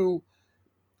two,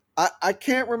 I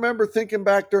can't remember thinking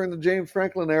back during the James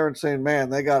Franklin era and saying,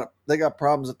 man, they got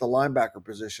problems at the linebacker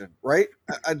position, right?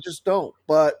 I just don't.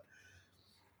 But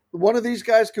one of these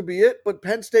guys could be it. But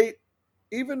Penn State,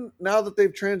 even now that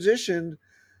they've transitioned,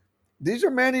 these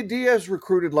are Manny Diaz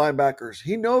recruited linebackers.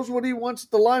 He knows what he wants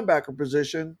at the linebacker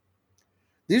position.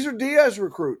 These are Diaz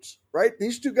recruits, right?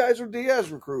 These two guys are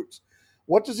Diaz recruits.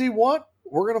 What does he want?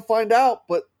 We're going to find out,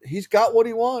 but he's got what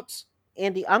he wants.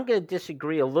 Andy, I'm going to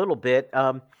disagree a little bit.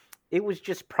 It was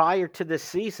just prior to this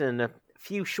season, a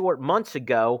few short months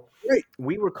ago,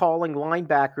 we were calling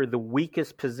linebacker the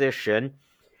weakest position.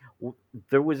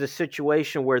 There was a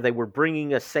situation where they were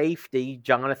bringing a safety,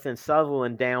 Jonathan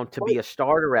Sutherland, down to be a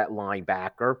starter at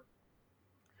linebacker.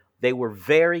 They were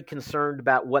very concerned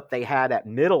about what they had at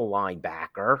middle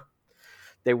linebacker.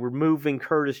 They were moving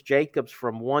Curtis Jacobs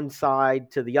from one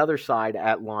side to the other side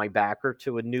at linebacker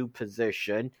to a new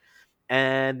position,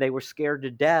 and they were scared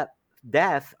to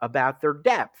death about their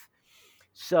depth.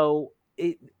 So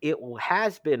it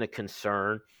has been a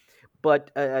concern,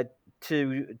 but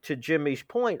to Jimmy's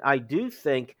point, I do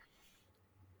think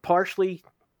partially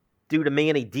due to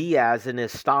Manny Diaz and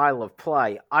his style of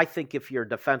play, I think if you're a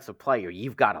defensive player,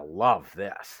 you've got to love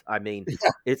this. I mean,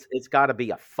 it's got to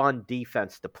be a fun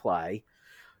defense to play.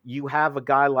 You have a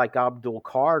guy like Abdul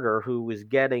Carter who is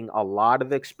getting a lot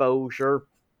of exposure,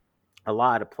 a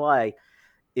lot of play.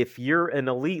 If you're an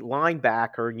elite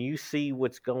linebacker and you see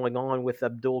what's going on with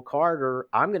Abdul Carter,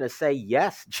 I'm going to say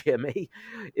yes, Jimmy.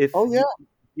 If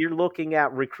you're looking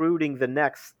at recruiting the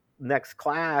next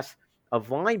class of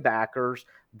linebackers,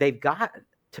 they've got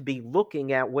to be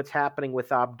looking at what's happening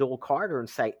with Abdul Carter and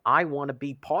say, I want to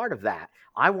be part of that.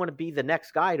 I want to be the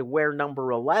next guy to wear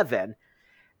number 11.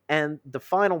 And the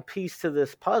final piece to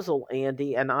this puzzle,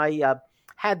 Andy, and I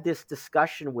had this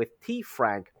discussion with T.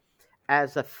 Frank.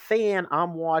 As a fan,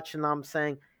 I'm watching, I'm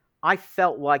saying, I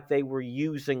felt like they were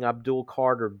using Abdul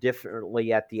Carter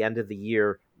differently at the end of the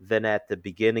year than at the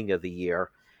beginning of the year.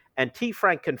 And T.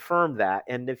 Frank confirmed that.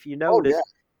 And if you notice,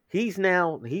 he's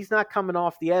not coming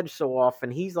off the edge so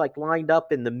often. He's like lined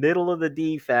up in the middle of the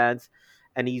defense,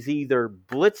 and he's either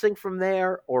blitzing from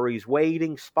there or he's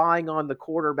waiting, spying on the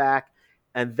quarterback,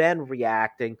 and then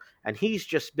reacting. And he's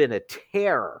just been a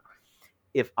terror.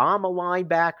 If I'm a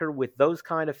linebacker with those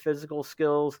kind of physical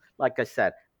skills, like I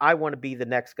said, I want to be the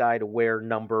next guy to wear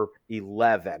number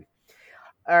 11.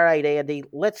 All right, Andy,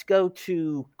 let's go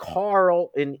to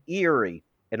Carl in Erie.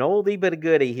 An oldie but a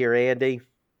goodie here, Andy.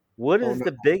 What is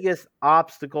the biggest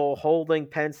obstacle holding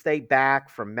Penn State back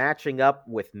from matching up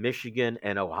with Michigan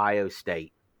and Ohio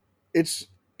State? The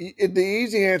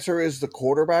easy answer is the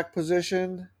quarterback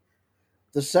position.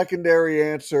 The secondary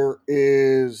answer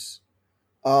is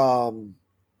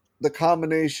the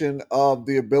combination of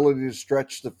the ability to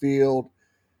stretch the field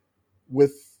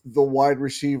with the wide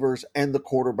receivers and the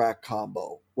quarterback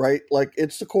combo, right? Like,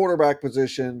 it's the quarterback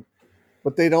position,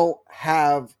 but they don't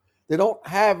have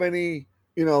any,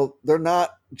 they're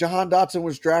not. Jahan Dotson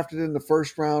was drafted in the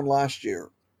first round last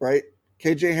year, right?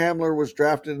 KJ Hamler was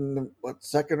drafted in the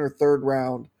second or third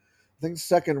round, I think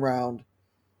second round,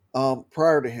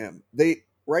 prior to him.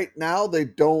 Right now they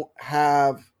don't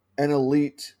have an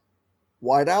elite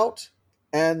wideout,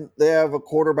 and they have a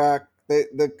quarterback.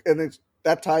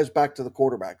 That ties back to the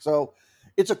quarterback. So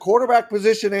it's a quarterback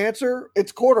position answer.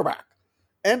 It's quarterback.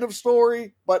 End of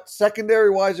story. But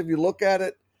secondary wise, if you look at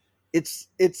it, it's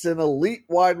an elite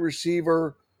wide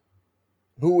receiver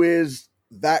who is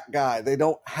that guy. They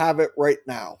don't have it right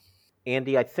now.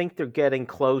 Andy, I think they're getting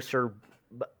closer.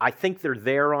 I think they're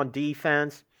there on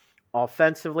defense.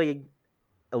 Offensively,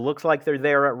 it looks like they're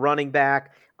there at running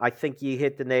back. I think you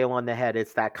hit the nail on the head.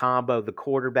 It's that combo, the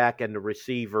quarterback and the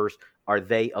receivers. Are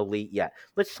they elite yet?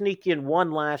 Let's sneak in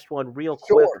one last one real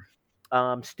quick.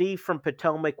 Sure. Steve from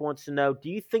Potomac wants to know, do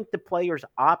you think the players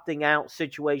opting out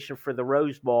situation for the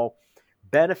Rose Bowl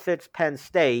benefits Penn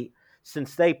State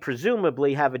since they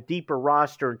presumably have a deeper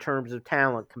roster in terms of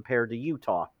talent compared to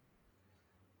Utah?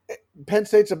 Penn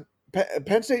State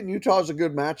and Utah is a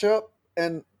good matchup,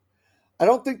 and I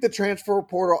don't think the transfer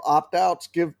portal opt-outs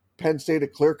give Penn State a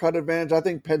clear-cut advantage. I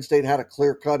think Penn State had a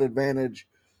clear-cut advantage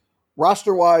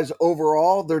roster-wise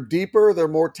overall. They're deeper, they're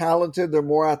more talented, they're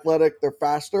more athletic, they're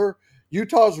faster.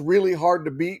 Utah's really hard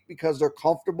to beat because they're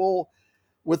comfortable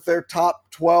with their top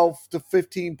 12 to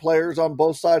 15 players on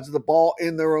both sides of the ball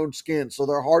in their own skin. So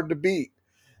they're hard to beat.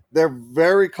 They're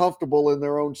very comfortable in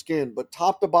their own skin. But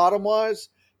top to bottom-wise,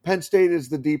 Penn State is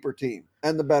the deeper team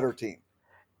and the better team.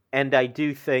 And I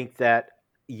do think that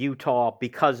Utah,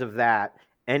 because of that,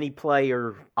 any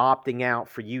player opting out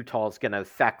for Utah is going to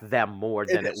affect them more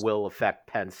than it will affect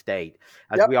Penn State.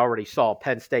 As we already saw,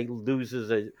 Penn State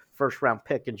loses a first-round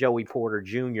pick in Joey Porter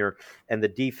Jr., and the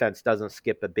defense doesn't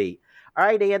skip a beat. All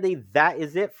right, Andy, that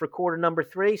is it for quarter number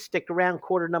 3. Stick around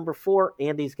quarter number 4.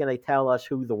 Andy's going to tell us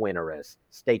who the winner is.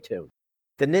 Stay tuned.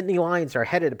 The Nittany Lions are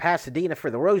headed to Pasadena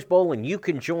for the Rose Bowl, and you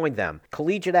can join them.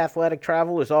 Collegiate Athletic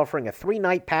Travel is offering a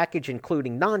 3-night package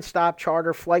including nonstop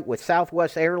charter flight with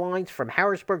Southwest Airlines from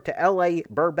Harrisburg to L.A.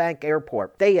 Burbank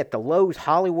Airport. Stay at the Lowe's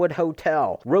Hollywood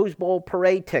Hotel. Rose Bowl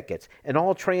parade tickets, and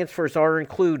all transfers are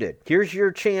included. Here's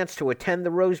your chance to attend the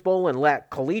Rose Bowl and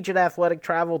let Collegiate Athletic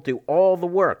Travel do all the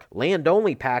work.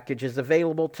 Land-only package is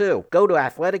available too. Go to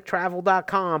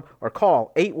athletictravel.com or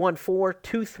call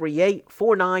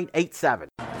 814-238-4987.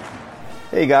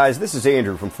 Hey guys, this is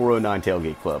Andrew from 409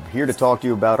 Tailgate Club, here to talk to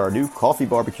you about our new coffee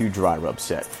barbecue dry rub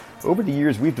set. Over the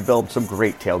years, we've developed some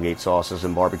great tailgate sauces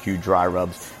and barbecue dry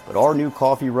rubs, but our new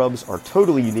coffee rubs are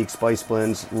totally unique spice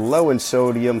blends, low in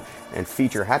sodium, and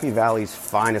feature Happy Valley's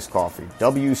finest coffee,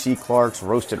 W.C. Clark's,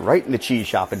 roasted right in the cheese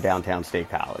shop in downtown State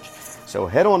College. So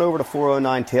head on over to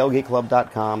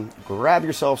 409tailgateclub.com, grab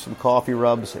yourself some coffee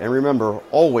rubs, and remember,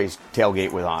 always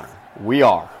tailgate with honor. We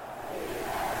are.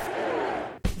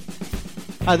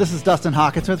 Hi, this is Dustin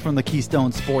Hawkinsmith from the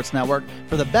Keystone Sports Network.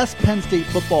 For the best Penn State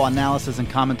football analysis and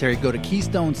commentary, go to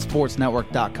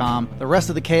KeystoneSportsNetwork.com. The rest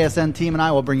of the KSN team and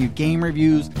I will bring you game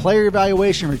reviews, player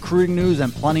evaluation, recruiting news,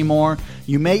 and plenty more.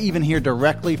 You may even hear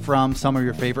directly from some of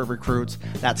your favorite recruits.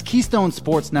 That's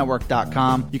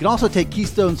KeystoneSportsNetwork.com. You can also take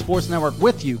Keystone Sports Network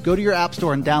with you. Go to your app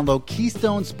store and download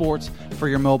Keystone Sports for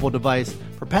your mobile device.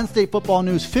 For Penn State football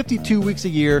news 52 weeks a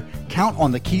year, count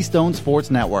on the Keystone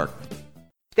Sports Network.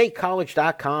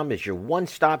 StateCollege.com is your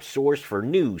one-stop source for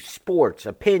news, sports,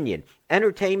 opinion,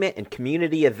 entertainment, and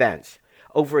community events.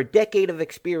 Over a decade of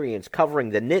experience covering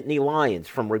the Nittany Lions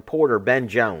from reporter Ben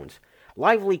Jones.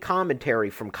 Lively commentary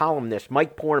from columnist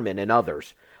Mike Poorman and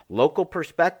others. Local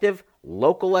perspective,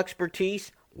 local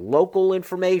expertise, local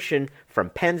information from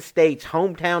Penn State's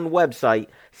hometown website,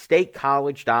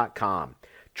 statecollege.com.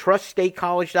 Trust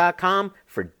statecollege.com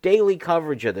for daily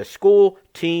coverage of the school,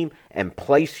 team, and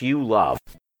place you love.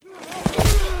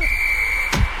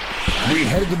 We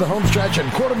head to the home stretch in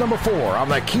quarter number 4 on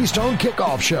the Keystone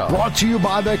Kickoff Show. Brought to you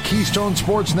by the Keystone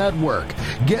Sports Network.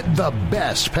 Get the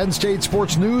best Penn State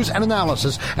sports news and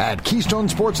analysis at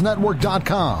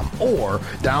KeystoneSportsNetwork.com or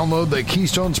download the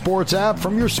Keystone Sports app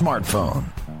from your smartphone.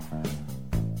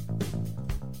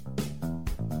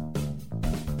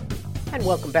 And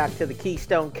welcome back to the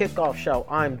Keystone Kickoff Show.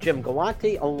 I'm Jim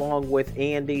Galante along with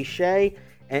Andy Shea,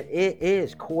 and it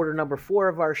is quarter number 4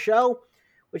 of our show.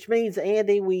 Which means,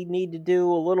 Andy, we need to do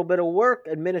a little bit of work,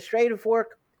 administrative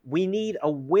work. We need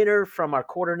a winner from our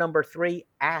quarter number 3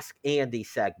 Ask Andy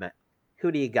segment.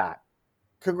 Who do you got?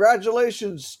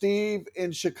 Congratulations, Steve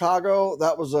in Chicago.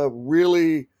 That was a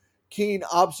really keen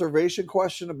observation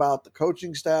question about the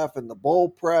coaching staff and the bowl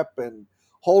prep and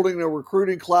holding the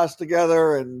recruiting class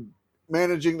together and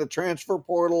managing the transfer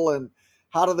portal and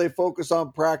how do they focus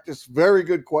on practice. Very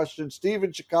good question. Steve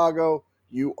in Chicago,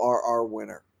 you are our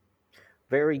winner.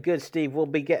 Very good, Steve. We'll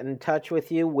be getting in touch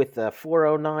with you with the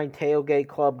 409 Tailgate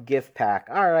Club gift pack.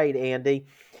 All right, Andy.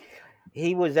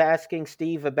 He was asking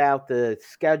Steve about the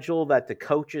schedule that the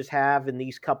coaches have in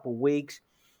these couple weeks.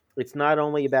 It's not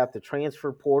only about the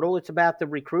transfer portal, it's about the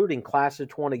recruiting class of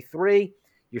 23.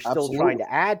 You're still Absolutely. Trying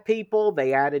to add people.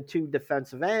 They added 2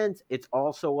 defensive ends. It's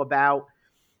also about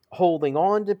holding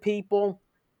on to people.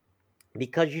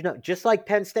 Because, you know, just like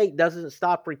Penn State doesn't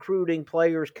stop recruiting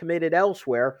players committed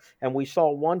elsewhere, and we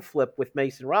saw one flip with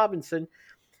Mason Robinson,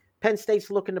 Penn State's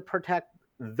looking to protect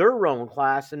their own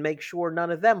class and make sure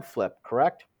none of them flip,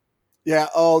 correct? Yeah,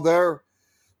 they're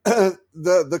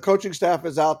the coaching staff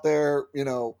is out there, you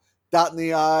know, dotting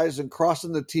the I's and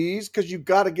crossing the T's because you've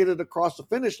got to get it across the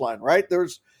finish line, right?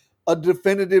 There's a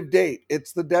definitive date.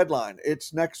 It's the deadline.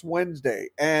 It's next Wednesday.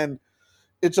 And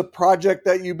it's a project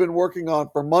that you've been working on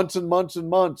for months and months and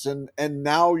months, and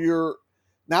now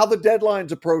the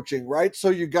deadline's approaching, right? So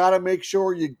you got to make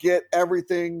sure you get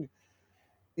everything.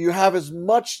 You have as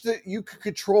much that you can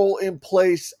control in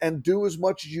place and do as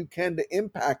much as you can to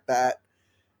impact that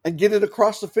and get it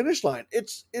across the finish line.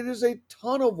 It is a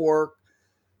ton of work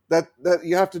that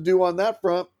you have to do on that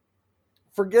front.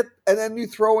 And then you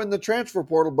throw in the transfer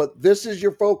portal, but this is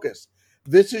your focus.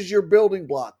 This is your building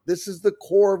block. This is the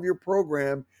core of your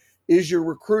program, is your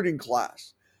recruiting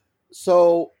class.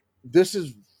 So this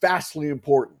is vastly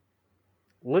important.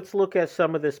 Let's look at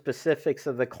some of the specifics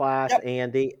of the class, yep.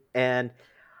 Andy. And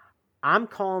I'm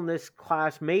calling this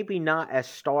class maybe not as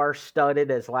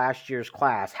star-studded as last year's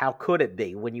class. How could it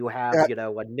be when you have,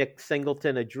 a Nick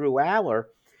Singleton, a Drew Aller?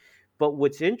 But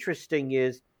what's interesting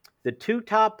is the 2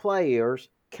 top players,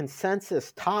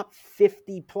 consensus top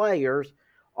 50 players,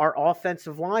 are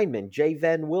offensive linemen,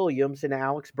 Javen Williams and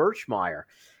Alex Birchmeyer.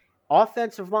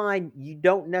 Offensive line, you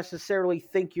don't necessarily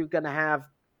think you're going to have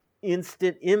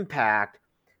instant impact,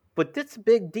 but it's a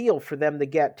big deal for them to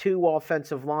get 2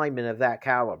 offensive linemen of that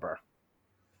caliber.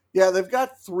 Yeah, they've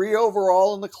got 3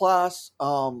 overall in the class.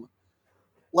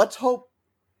 Let's hope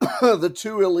the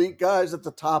 2 elite guys at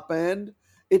the top end,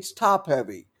 it's top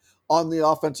heavy on the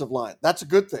offensive line. That's a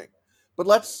good thing. But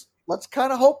let's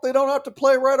kind of hope they don't have to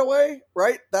play right away,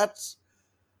 right? That's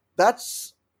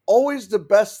always the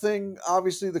best thing.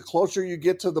 Obviously, the closer you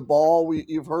get to the ball,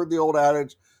 you've heard the old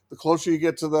adage, the closer you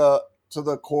get to the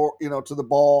core, to the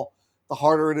ball, the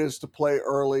harder it is to play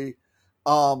early.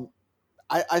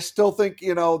 I still think,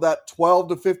 that 12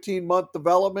 to 15 month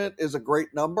development is a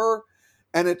great number,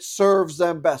 and it serves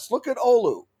them best. Look at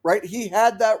Olu, right? He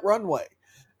had that runway,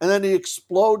 and then he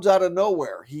explodes out of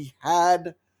nowhere. He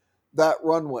had that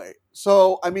runway.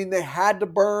 So, they had to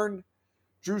burn.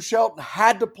 Drew Shelton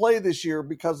had to play this year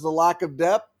because of the lack of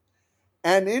depth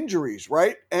and injuries,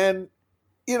 right? And,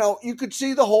 you could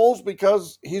see the holes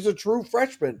because he's a true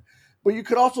freshman, but you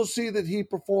could also see that he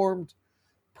performed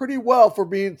pretty well for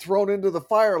being thrown into the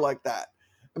fire like that.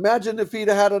 Imagine if he'd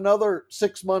had another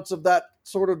 6 months of that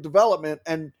sort of development.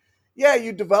 And yeah,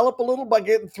 you develop a little by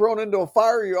getting thrown into a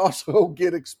fire. You also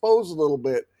get exposed a little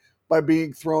bit by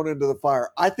being thrown into the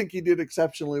fire. I think he did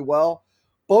exceptionally well.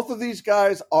 Both of these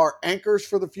guys are anchors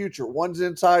for the future. One's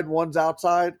inside, one's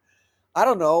outside. I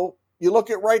don't know. You look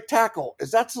at right tackle.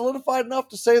 Is that solidified enough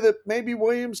to say that maybe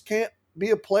Williams can't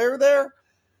be a player there?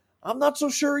 I'm not so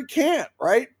sure he can't,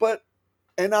 right? But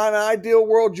in an ideal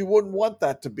world, you wouldn't want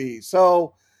that to be.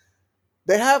 So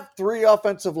They have 3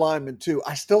 offensive linemen, too.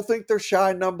 I still think they're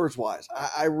shy numbers-wise.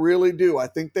 I really do. I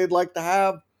think they'd like to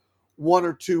have 1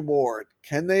 or 2 more.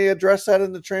 Can they address that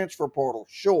in the transfer portal?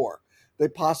 Sure, they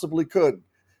possibly could.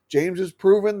 James has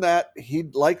proven that he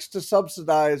likes to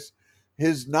subsidize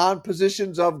his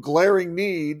non-positions of glaring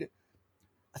need.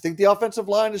 I think the offensive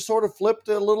line has sort of flipped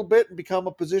a little bit and become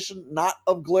a position not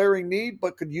of glaring need,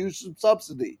 but could use some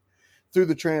subsidy through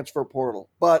the transfer portal.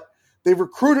 But they've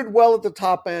recruited well at the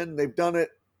top end. They've done it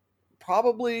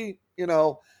probably,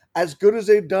 as good as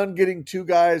they've done getting 2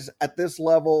 guys at this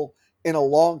level in a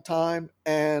long time.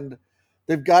 And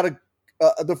they've got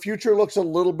the future looks a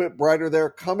little bit brighter there,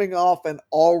 coming off an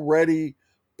already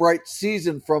bright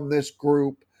season from this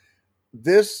group.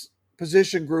 This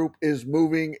position group is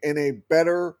moving in a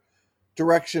better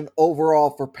direction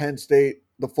overall for Penn State,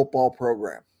 the football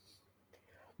program.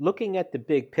 Looking at the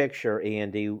big picture,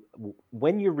 Andy,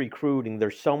 when you're recruiting,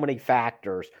 there's so many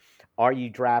factors. Are you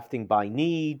drafting by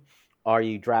need? Are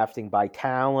you drafting by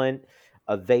talent?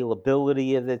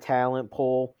 Availability of the talent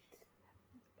pool?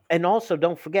 And also,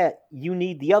 don't forget, you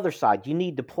need the other side. You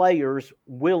need the players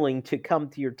willing to come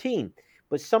to your team.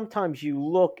 But sometimes you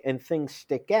look and things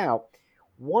stick out.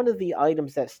 One of the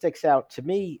items that sticks out to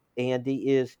me, Andy,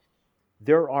 is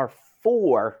there are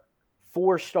 4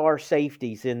 4-star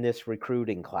safeties in this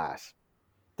recruiting class.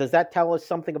 Does that tell us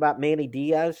something about Manny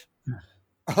Diaz?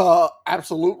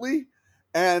 Absolutely.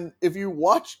 And if you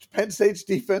watched Penn State's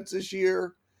defense this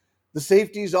year, the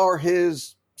safeties are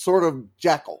his sort of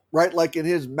jackal, right? Like in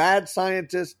his mad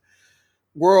scientist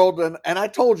world. And I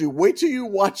told you, wait till you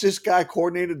watch this guy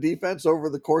coordinate a defense over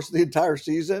the course of the entire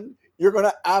season. You're going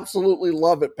to absolutely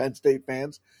love it, Penn State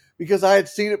fans, because I had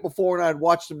seen it before and I had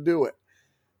watched him do it.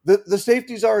 The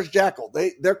safeties are his jackal.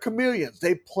 They're chameleons.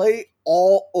 They play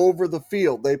all over the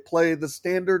field. They play the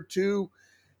standard 2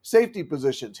 safety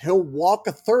positions. He'll walk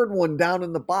a third one down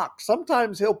in the box.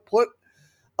 Sometimes he'll put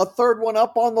a third one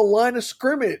up on the line of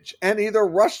scrimmage and either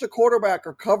rush the quarterback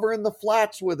or cover in the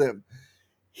flats with him.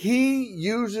 He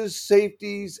uses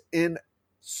safeties in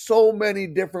so many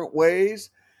different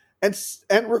ways. And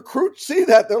recruits see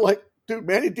that. They're like, dude,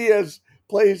 Manny Diaz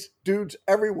plays dudes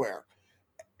everywhere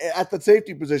at the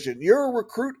safety position. You're a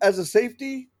recruit as a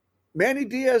safety, Manny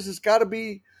Diaz has got to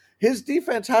be, his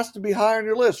defense has to be high on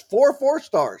your list. 4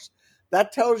 4-stars.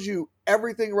 That tells you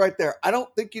everything right there. I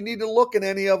don't think you need to look at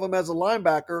any of them as a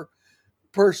linebacker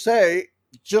per se,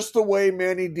 just the way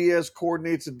Manny Diaz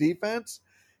coordinates a defense.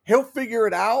 He'll figure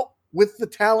it out with the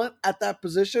talent at that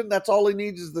position. That's all he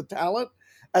needs is the talent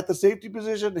at the safety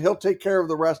position. He'll take care of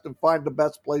the rest and find the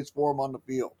best place for him on the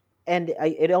field. And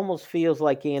it almost feels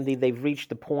like, Andy, they've reached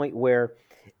the point where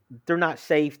they're not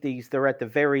safeties. They're at the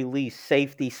very least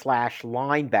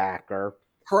safety/linebacker.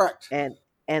 Correct. And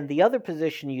the other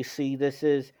position you see this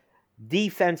is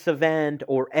defensive end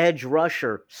or edge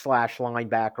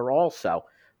rusher/linebacker also.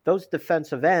 Those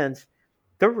defensive ends,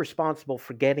 they're responsible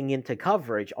for getting into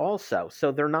coverage also.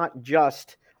 So they're not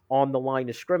just on the line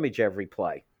of scrimmage every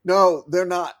play. No, they're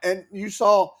not. And you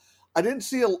saw,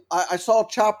 I saw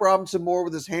Chop Robinson more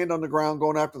with his hand on the ground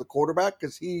going after the quarterback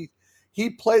because he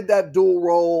played that dual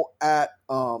role at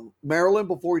Maryland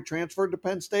before he transferred to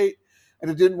Penn State,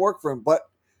 and it didn't work for him. But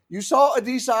you saw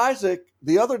Adisa Isaac,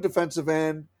 the other defensive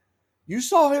end, you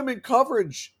saw him in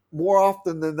coverage more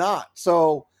often than not.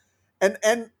 So,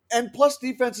 and plus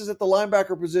defenses at the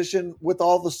linebacker position with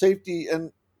all the safety,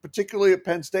 and particularly at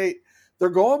Penn State, they're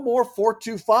going more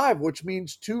 4-2-5, which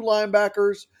means 2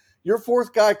 linebackers. Your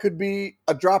 4th guy could be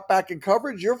a drop back in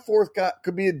coverage. Your 4th guy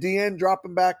could be a DN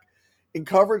dropping back in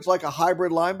coverage like a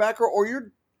hybrid linebacker, or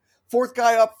your 4th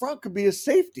guy up front could be a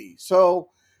safety. So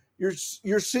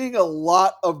you're seeing a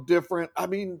lot of different. I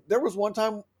mean, there was one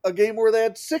time a game where they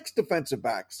had 6 defensive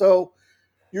backs. So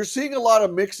you're seeing a lot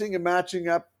of mixing and matching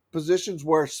up positions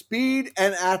where speed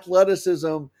and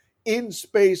athleticism in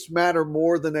space matter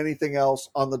more than anything else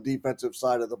on the defensive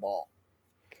side of the ball.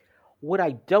 What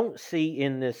I don't see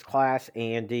in this class,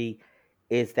 Andy,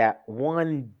 is that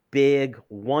one big,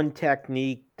 one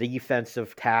technique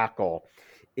defensive tackle.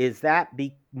 Is that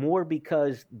more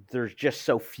because there's just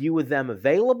so few of them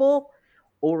available,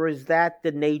 or is that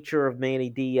the nature of Manny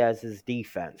Diaz's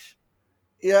defense?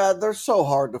 Yeah, they're so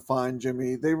hard to find,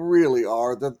 Jimmy. They really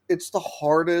are. It's the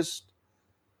hardest.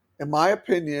 In my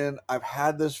opinion, I've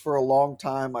had this for a long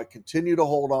time. I continue to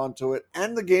hold on to it,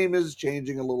 and the game is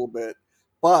changing a little bit.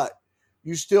 But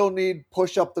you still need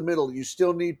push up the middle. You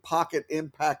still need pocket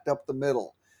impact up the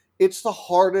middle. It's the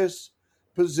hardest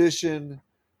position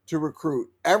to recruit.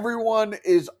 Everyone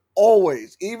is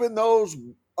always, even those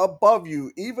above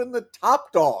you, even the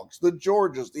top dogs, the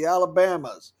Georgias, the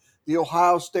Alabamas, the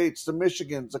Ohio States, the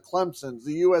Michigans, the Clemsons,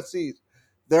 the USCs,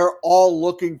 they're all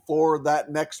looking for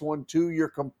that next one too. You're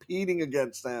competing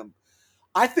against them.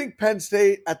 I think Penn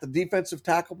State at the defensive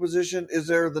tackle position, is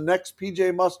there the next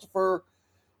PJ Mustipher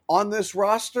on this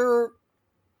roster?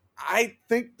 I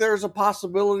think there's a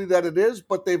possibility that it is,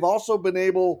 but they've also been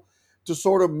able to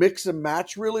sort of mix and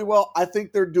match really well. I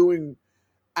think they're doing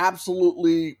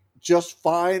absolutely just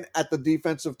fine at the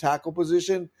defensive tackle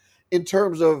position in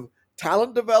terms of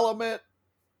talent development,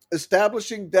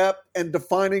 establishing depth, and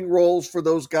defining roles for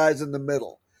those guys in the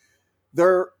middle.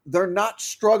 They're not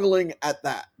struggling at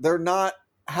that. They're not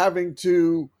having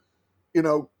to,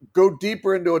 go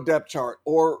deeper into a depth chart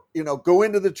or, go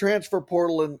into the transfer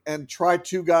portal and try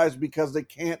two guys because they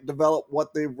can't develop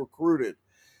what they've recruited.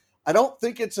 I don't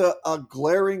think it's a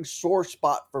glaring sore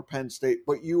spot for Penn State,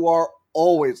 but you are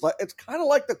always it's kind of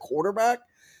like the quarterback.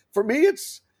 For me,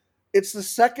 it's the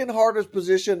second hardest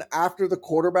position after the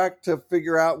quarterback to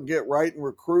figure out and get right and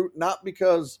recruit, not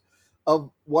because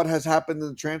of what has happened in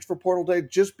the transfer portal day,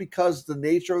 just because the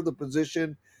nature of the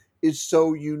position is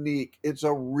so unique. It's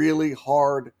a really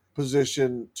hard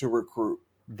position to recruit.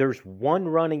 There's one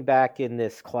running back in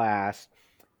this class,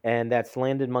 and that's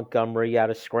Landon Montgomery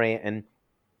out of Scranton,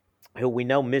 who we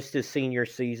know missed his senior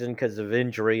season because of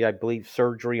injury, I believe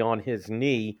surgery on his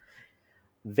knee.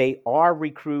 They are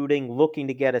recruiting, looking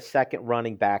to get a second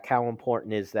running back. How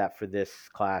important is that for this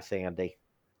class, Andy?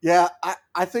 Yeah,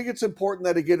 I think it's important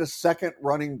that they get a second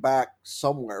running back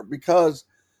somewhere, because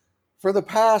for the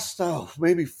past,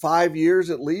 maybe 5 years,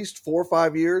 at least 4 or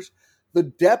 5 years, the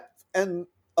depth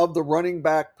of the running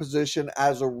back position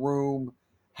as a room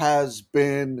has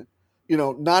been,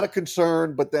 not a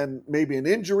concern, but then maybe an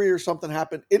injury or something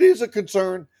happened. It is a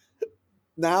concern.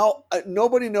 Now,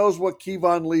 nobody knows what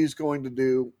Kevon Lee is going to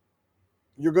do.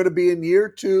 You're going to be in year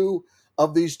 2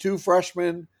 of these two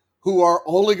freshmen who are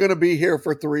only going to be here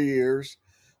for 3 years.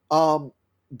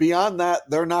 Beyond that,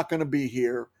 they're not going to be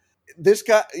here. This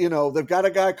guy, they've got a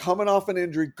guy coming off an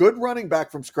injury, good running back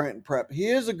from Scranton Prep. He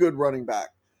is a good running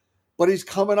back, but he's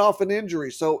coming off an injury,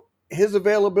 so his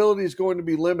availability is going to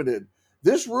be limited.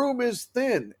 This room is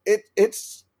thin.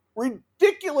 It's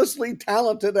ridiculously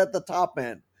talented at the top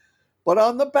end, but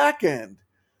on the back end,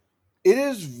 it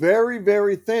is very,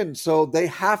 very thin, so they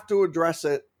have to address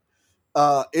it.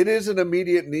 It is an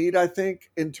immediate need, I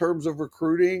think, in terms of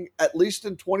recruiting, at least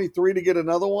in 23 to get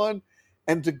another one,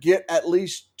 and to get at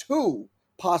least 2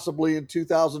 possibly in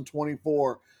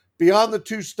 2024. Beyond the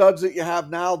 2 studs that you have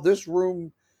now, this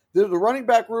room, the running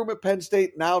back room at Penn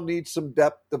State now needs some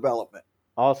depth development.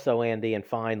 Also, Andy, and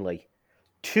finally,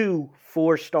 2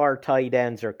 4-star tight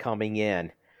ends are coming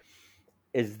in.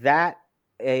 Is that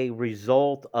a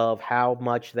result of how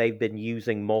much they've been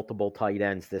using multiple tight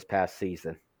ends this past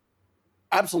season?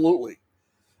 Absolutely.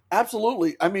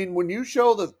 Absolutely. I mean, when you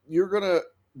show that you're going to,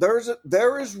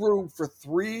 there is room for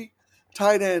 3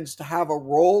 tight ends to have a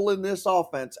role in this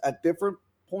offense at different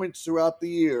points throughout the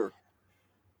year.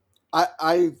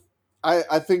 I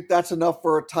think that's enough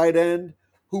for a tight end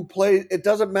who plays. It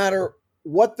doesn't matter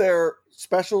what they're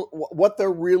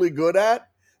really good at.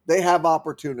 They have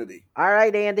opportunity. All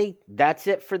right, Andy, that's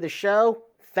it for the show.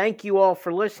 Thank you all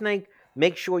for listening.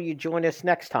 Make sure you join us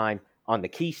next time on the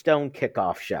Keystone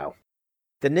Kickoff Show.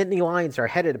 The Nittany Lions are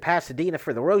headed to Pasadena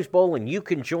for the Rose Bowl, and you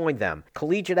can join them.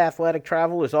 Collegiate Athletic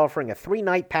Travel is offering a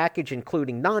 3-night package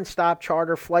including nonstop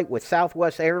charter flight with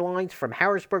Southwest Airlines from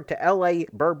Harrisburg to L.A.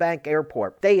 Burbank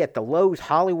Airport, stay at the Lowe's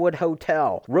Hollywood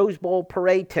Hotel, Rose Bowl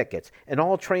parade tickets, and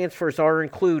all transfers are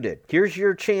included. Here's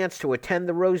your chance to attend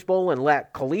the Rose Bowl and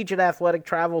let Collegiate Athletic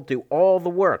Travel do all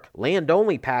the work.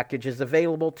 Land-only package is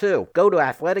available too. Go to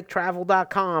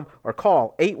athletictravel.com or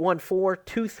call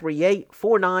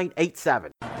 814-238-4987.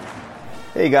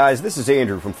 Hey guys, this is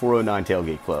Andrew from 409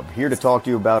 Tailgate Club, here to talk to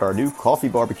you about our new coffee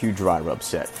barbecue dry rub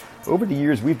set. Over the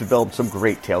years, we've developed some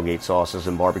great tailgate sauces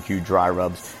and barbecue dry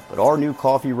rubs, but our new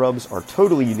coffee rubs are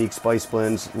totally unique spice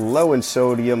blends, low in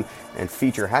sodium, and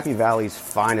feature Happy Valley's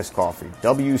finest coffee,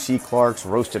 W.C. Clark's,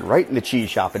 roasted right in the cheese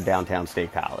shop in downtown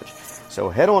State College. So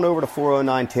head on over to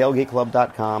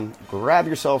 409tailgateclub.com, grab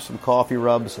yourself some coffee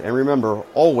rubs, and remember,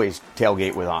 always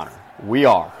tailgate with honor. We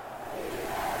are.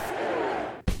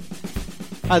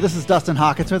 Hi, this is Dustin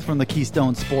Hawkinsmith from the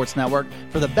Keystone Sports Network.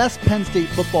 For the best Penn State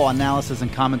football analysis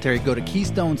and commentary, go to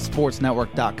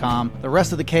KeystoneSportsNetwork.com. The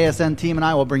rest of the KSN team and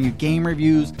I will bring you game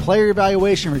reviews, player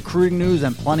evaluation, recruiting news,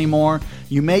 and plenty more.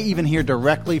 You may even hear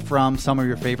directly from some of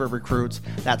your favorite recruits.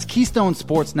 That's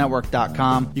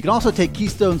KeystoneSportsNetwork.com. You can also take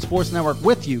Keystone Sports Network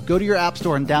with you. Go to your app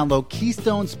store and download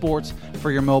Keystone Sports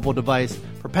for your mobile device.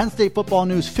 For Penn State football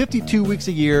news 52 weeks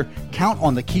a year, count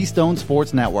on the Keystone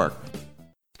Sports Network.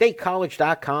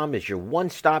 StateCollege.com is your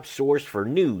one-stop source for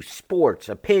news, sports,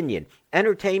 opinion,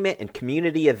 entertainment, and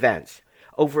community events.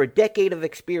 Over a decade of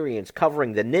experience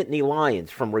covering the Nittany Lions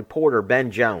from reporter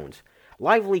Ben Jones.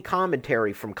 Lively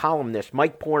commentary from columnist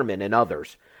Mike Poorman and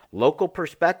others. Local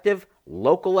perspective,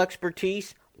 local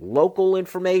expertise, local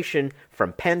information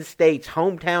from Penn State's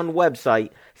hometown website,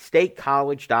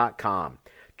 StateCollege.com.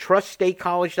 Trust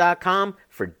StateCollege.com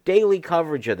for daily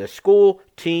coverage of the school,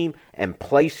 team, and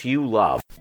place you love.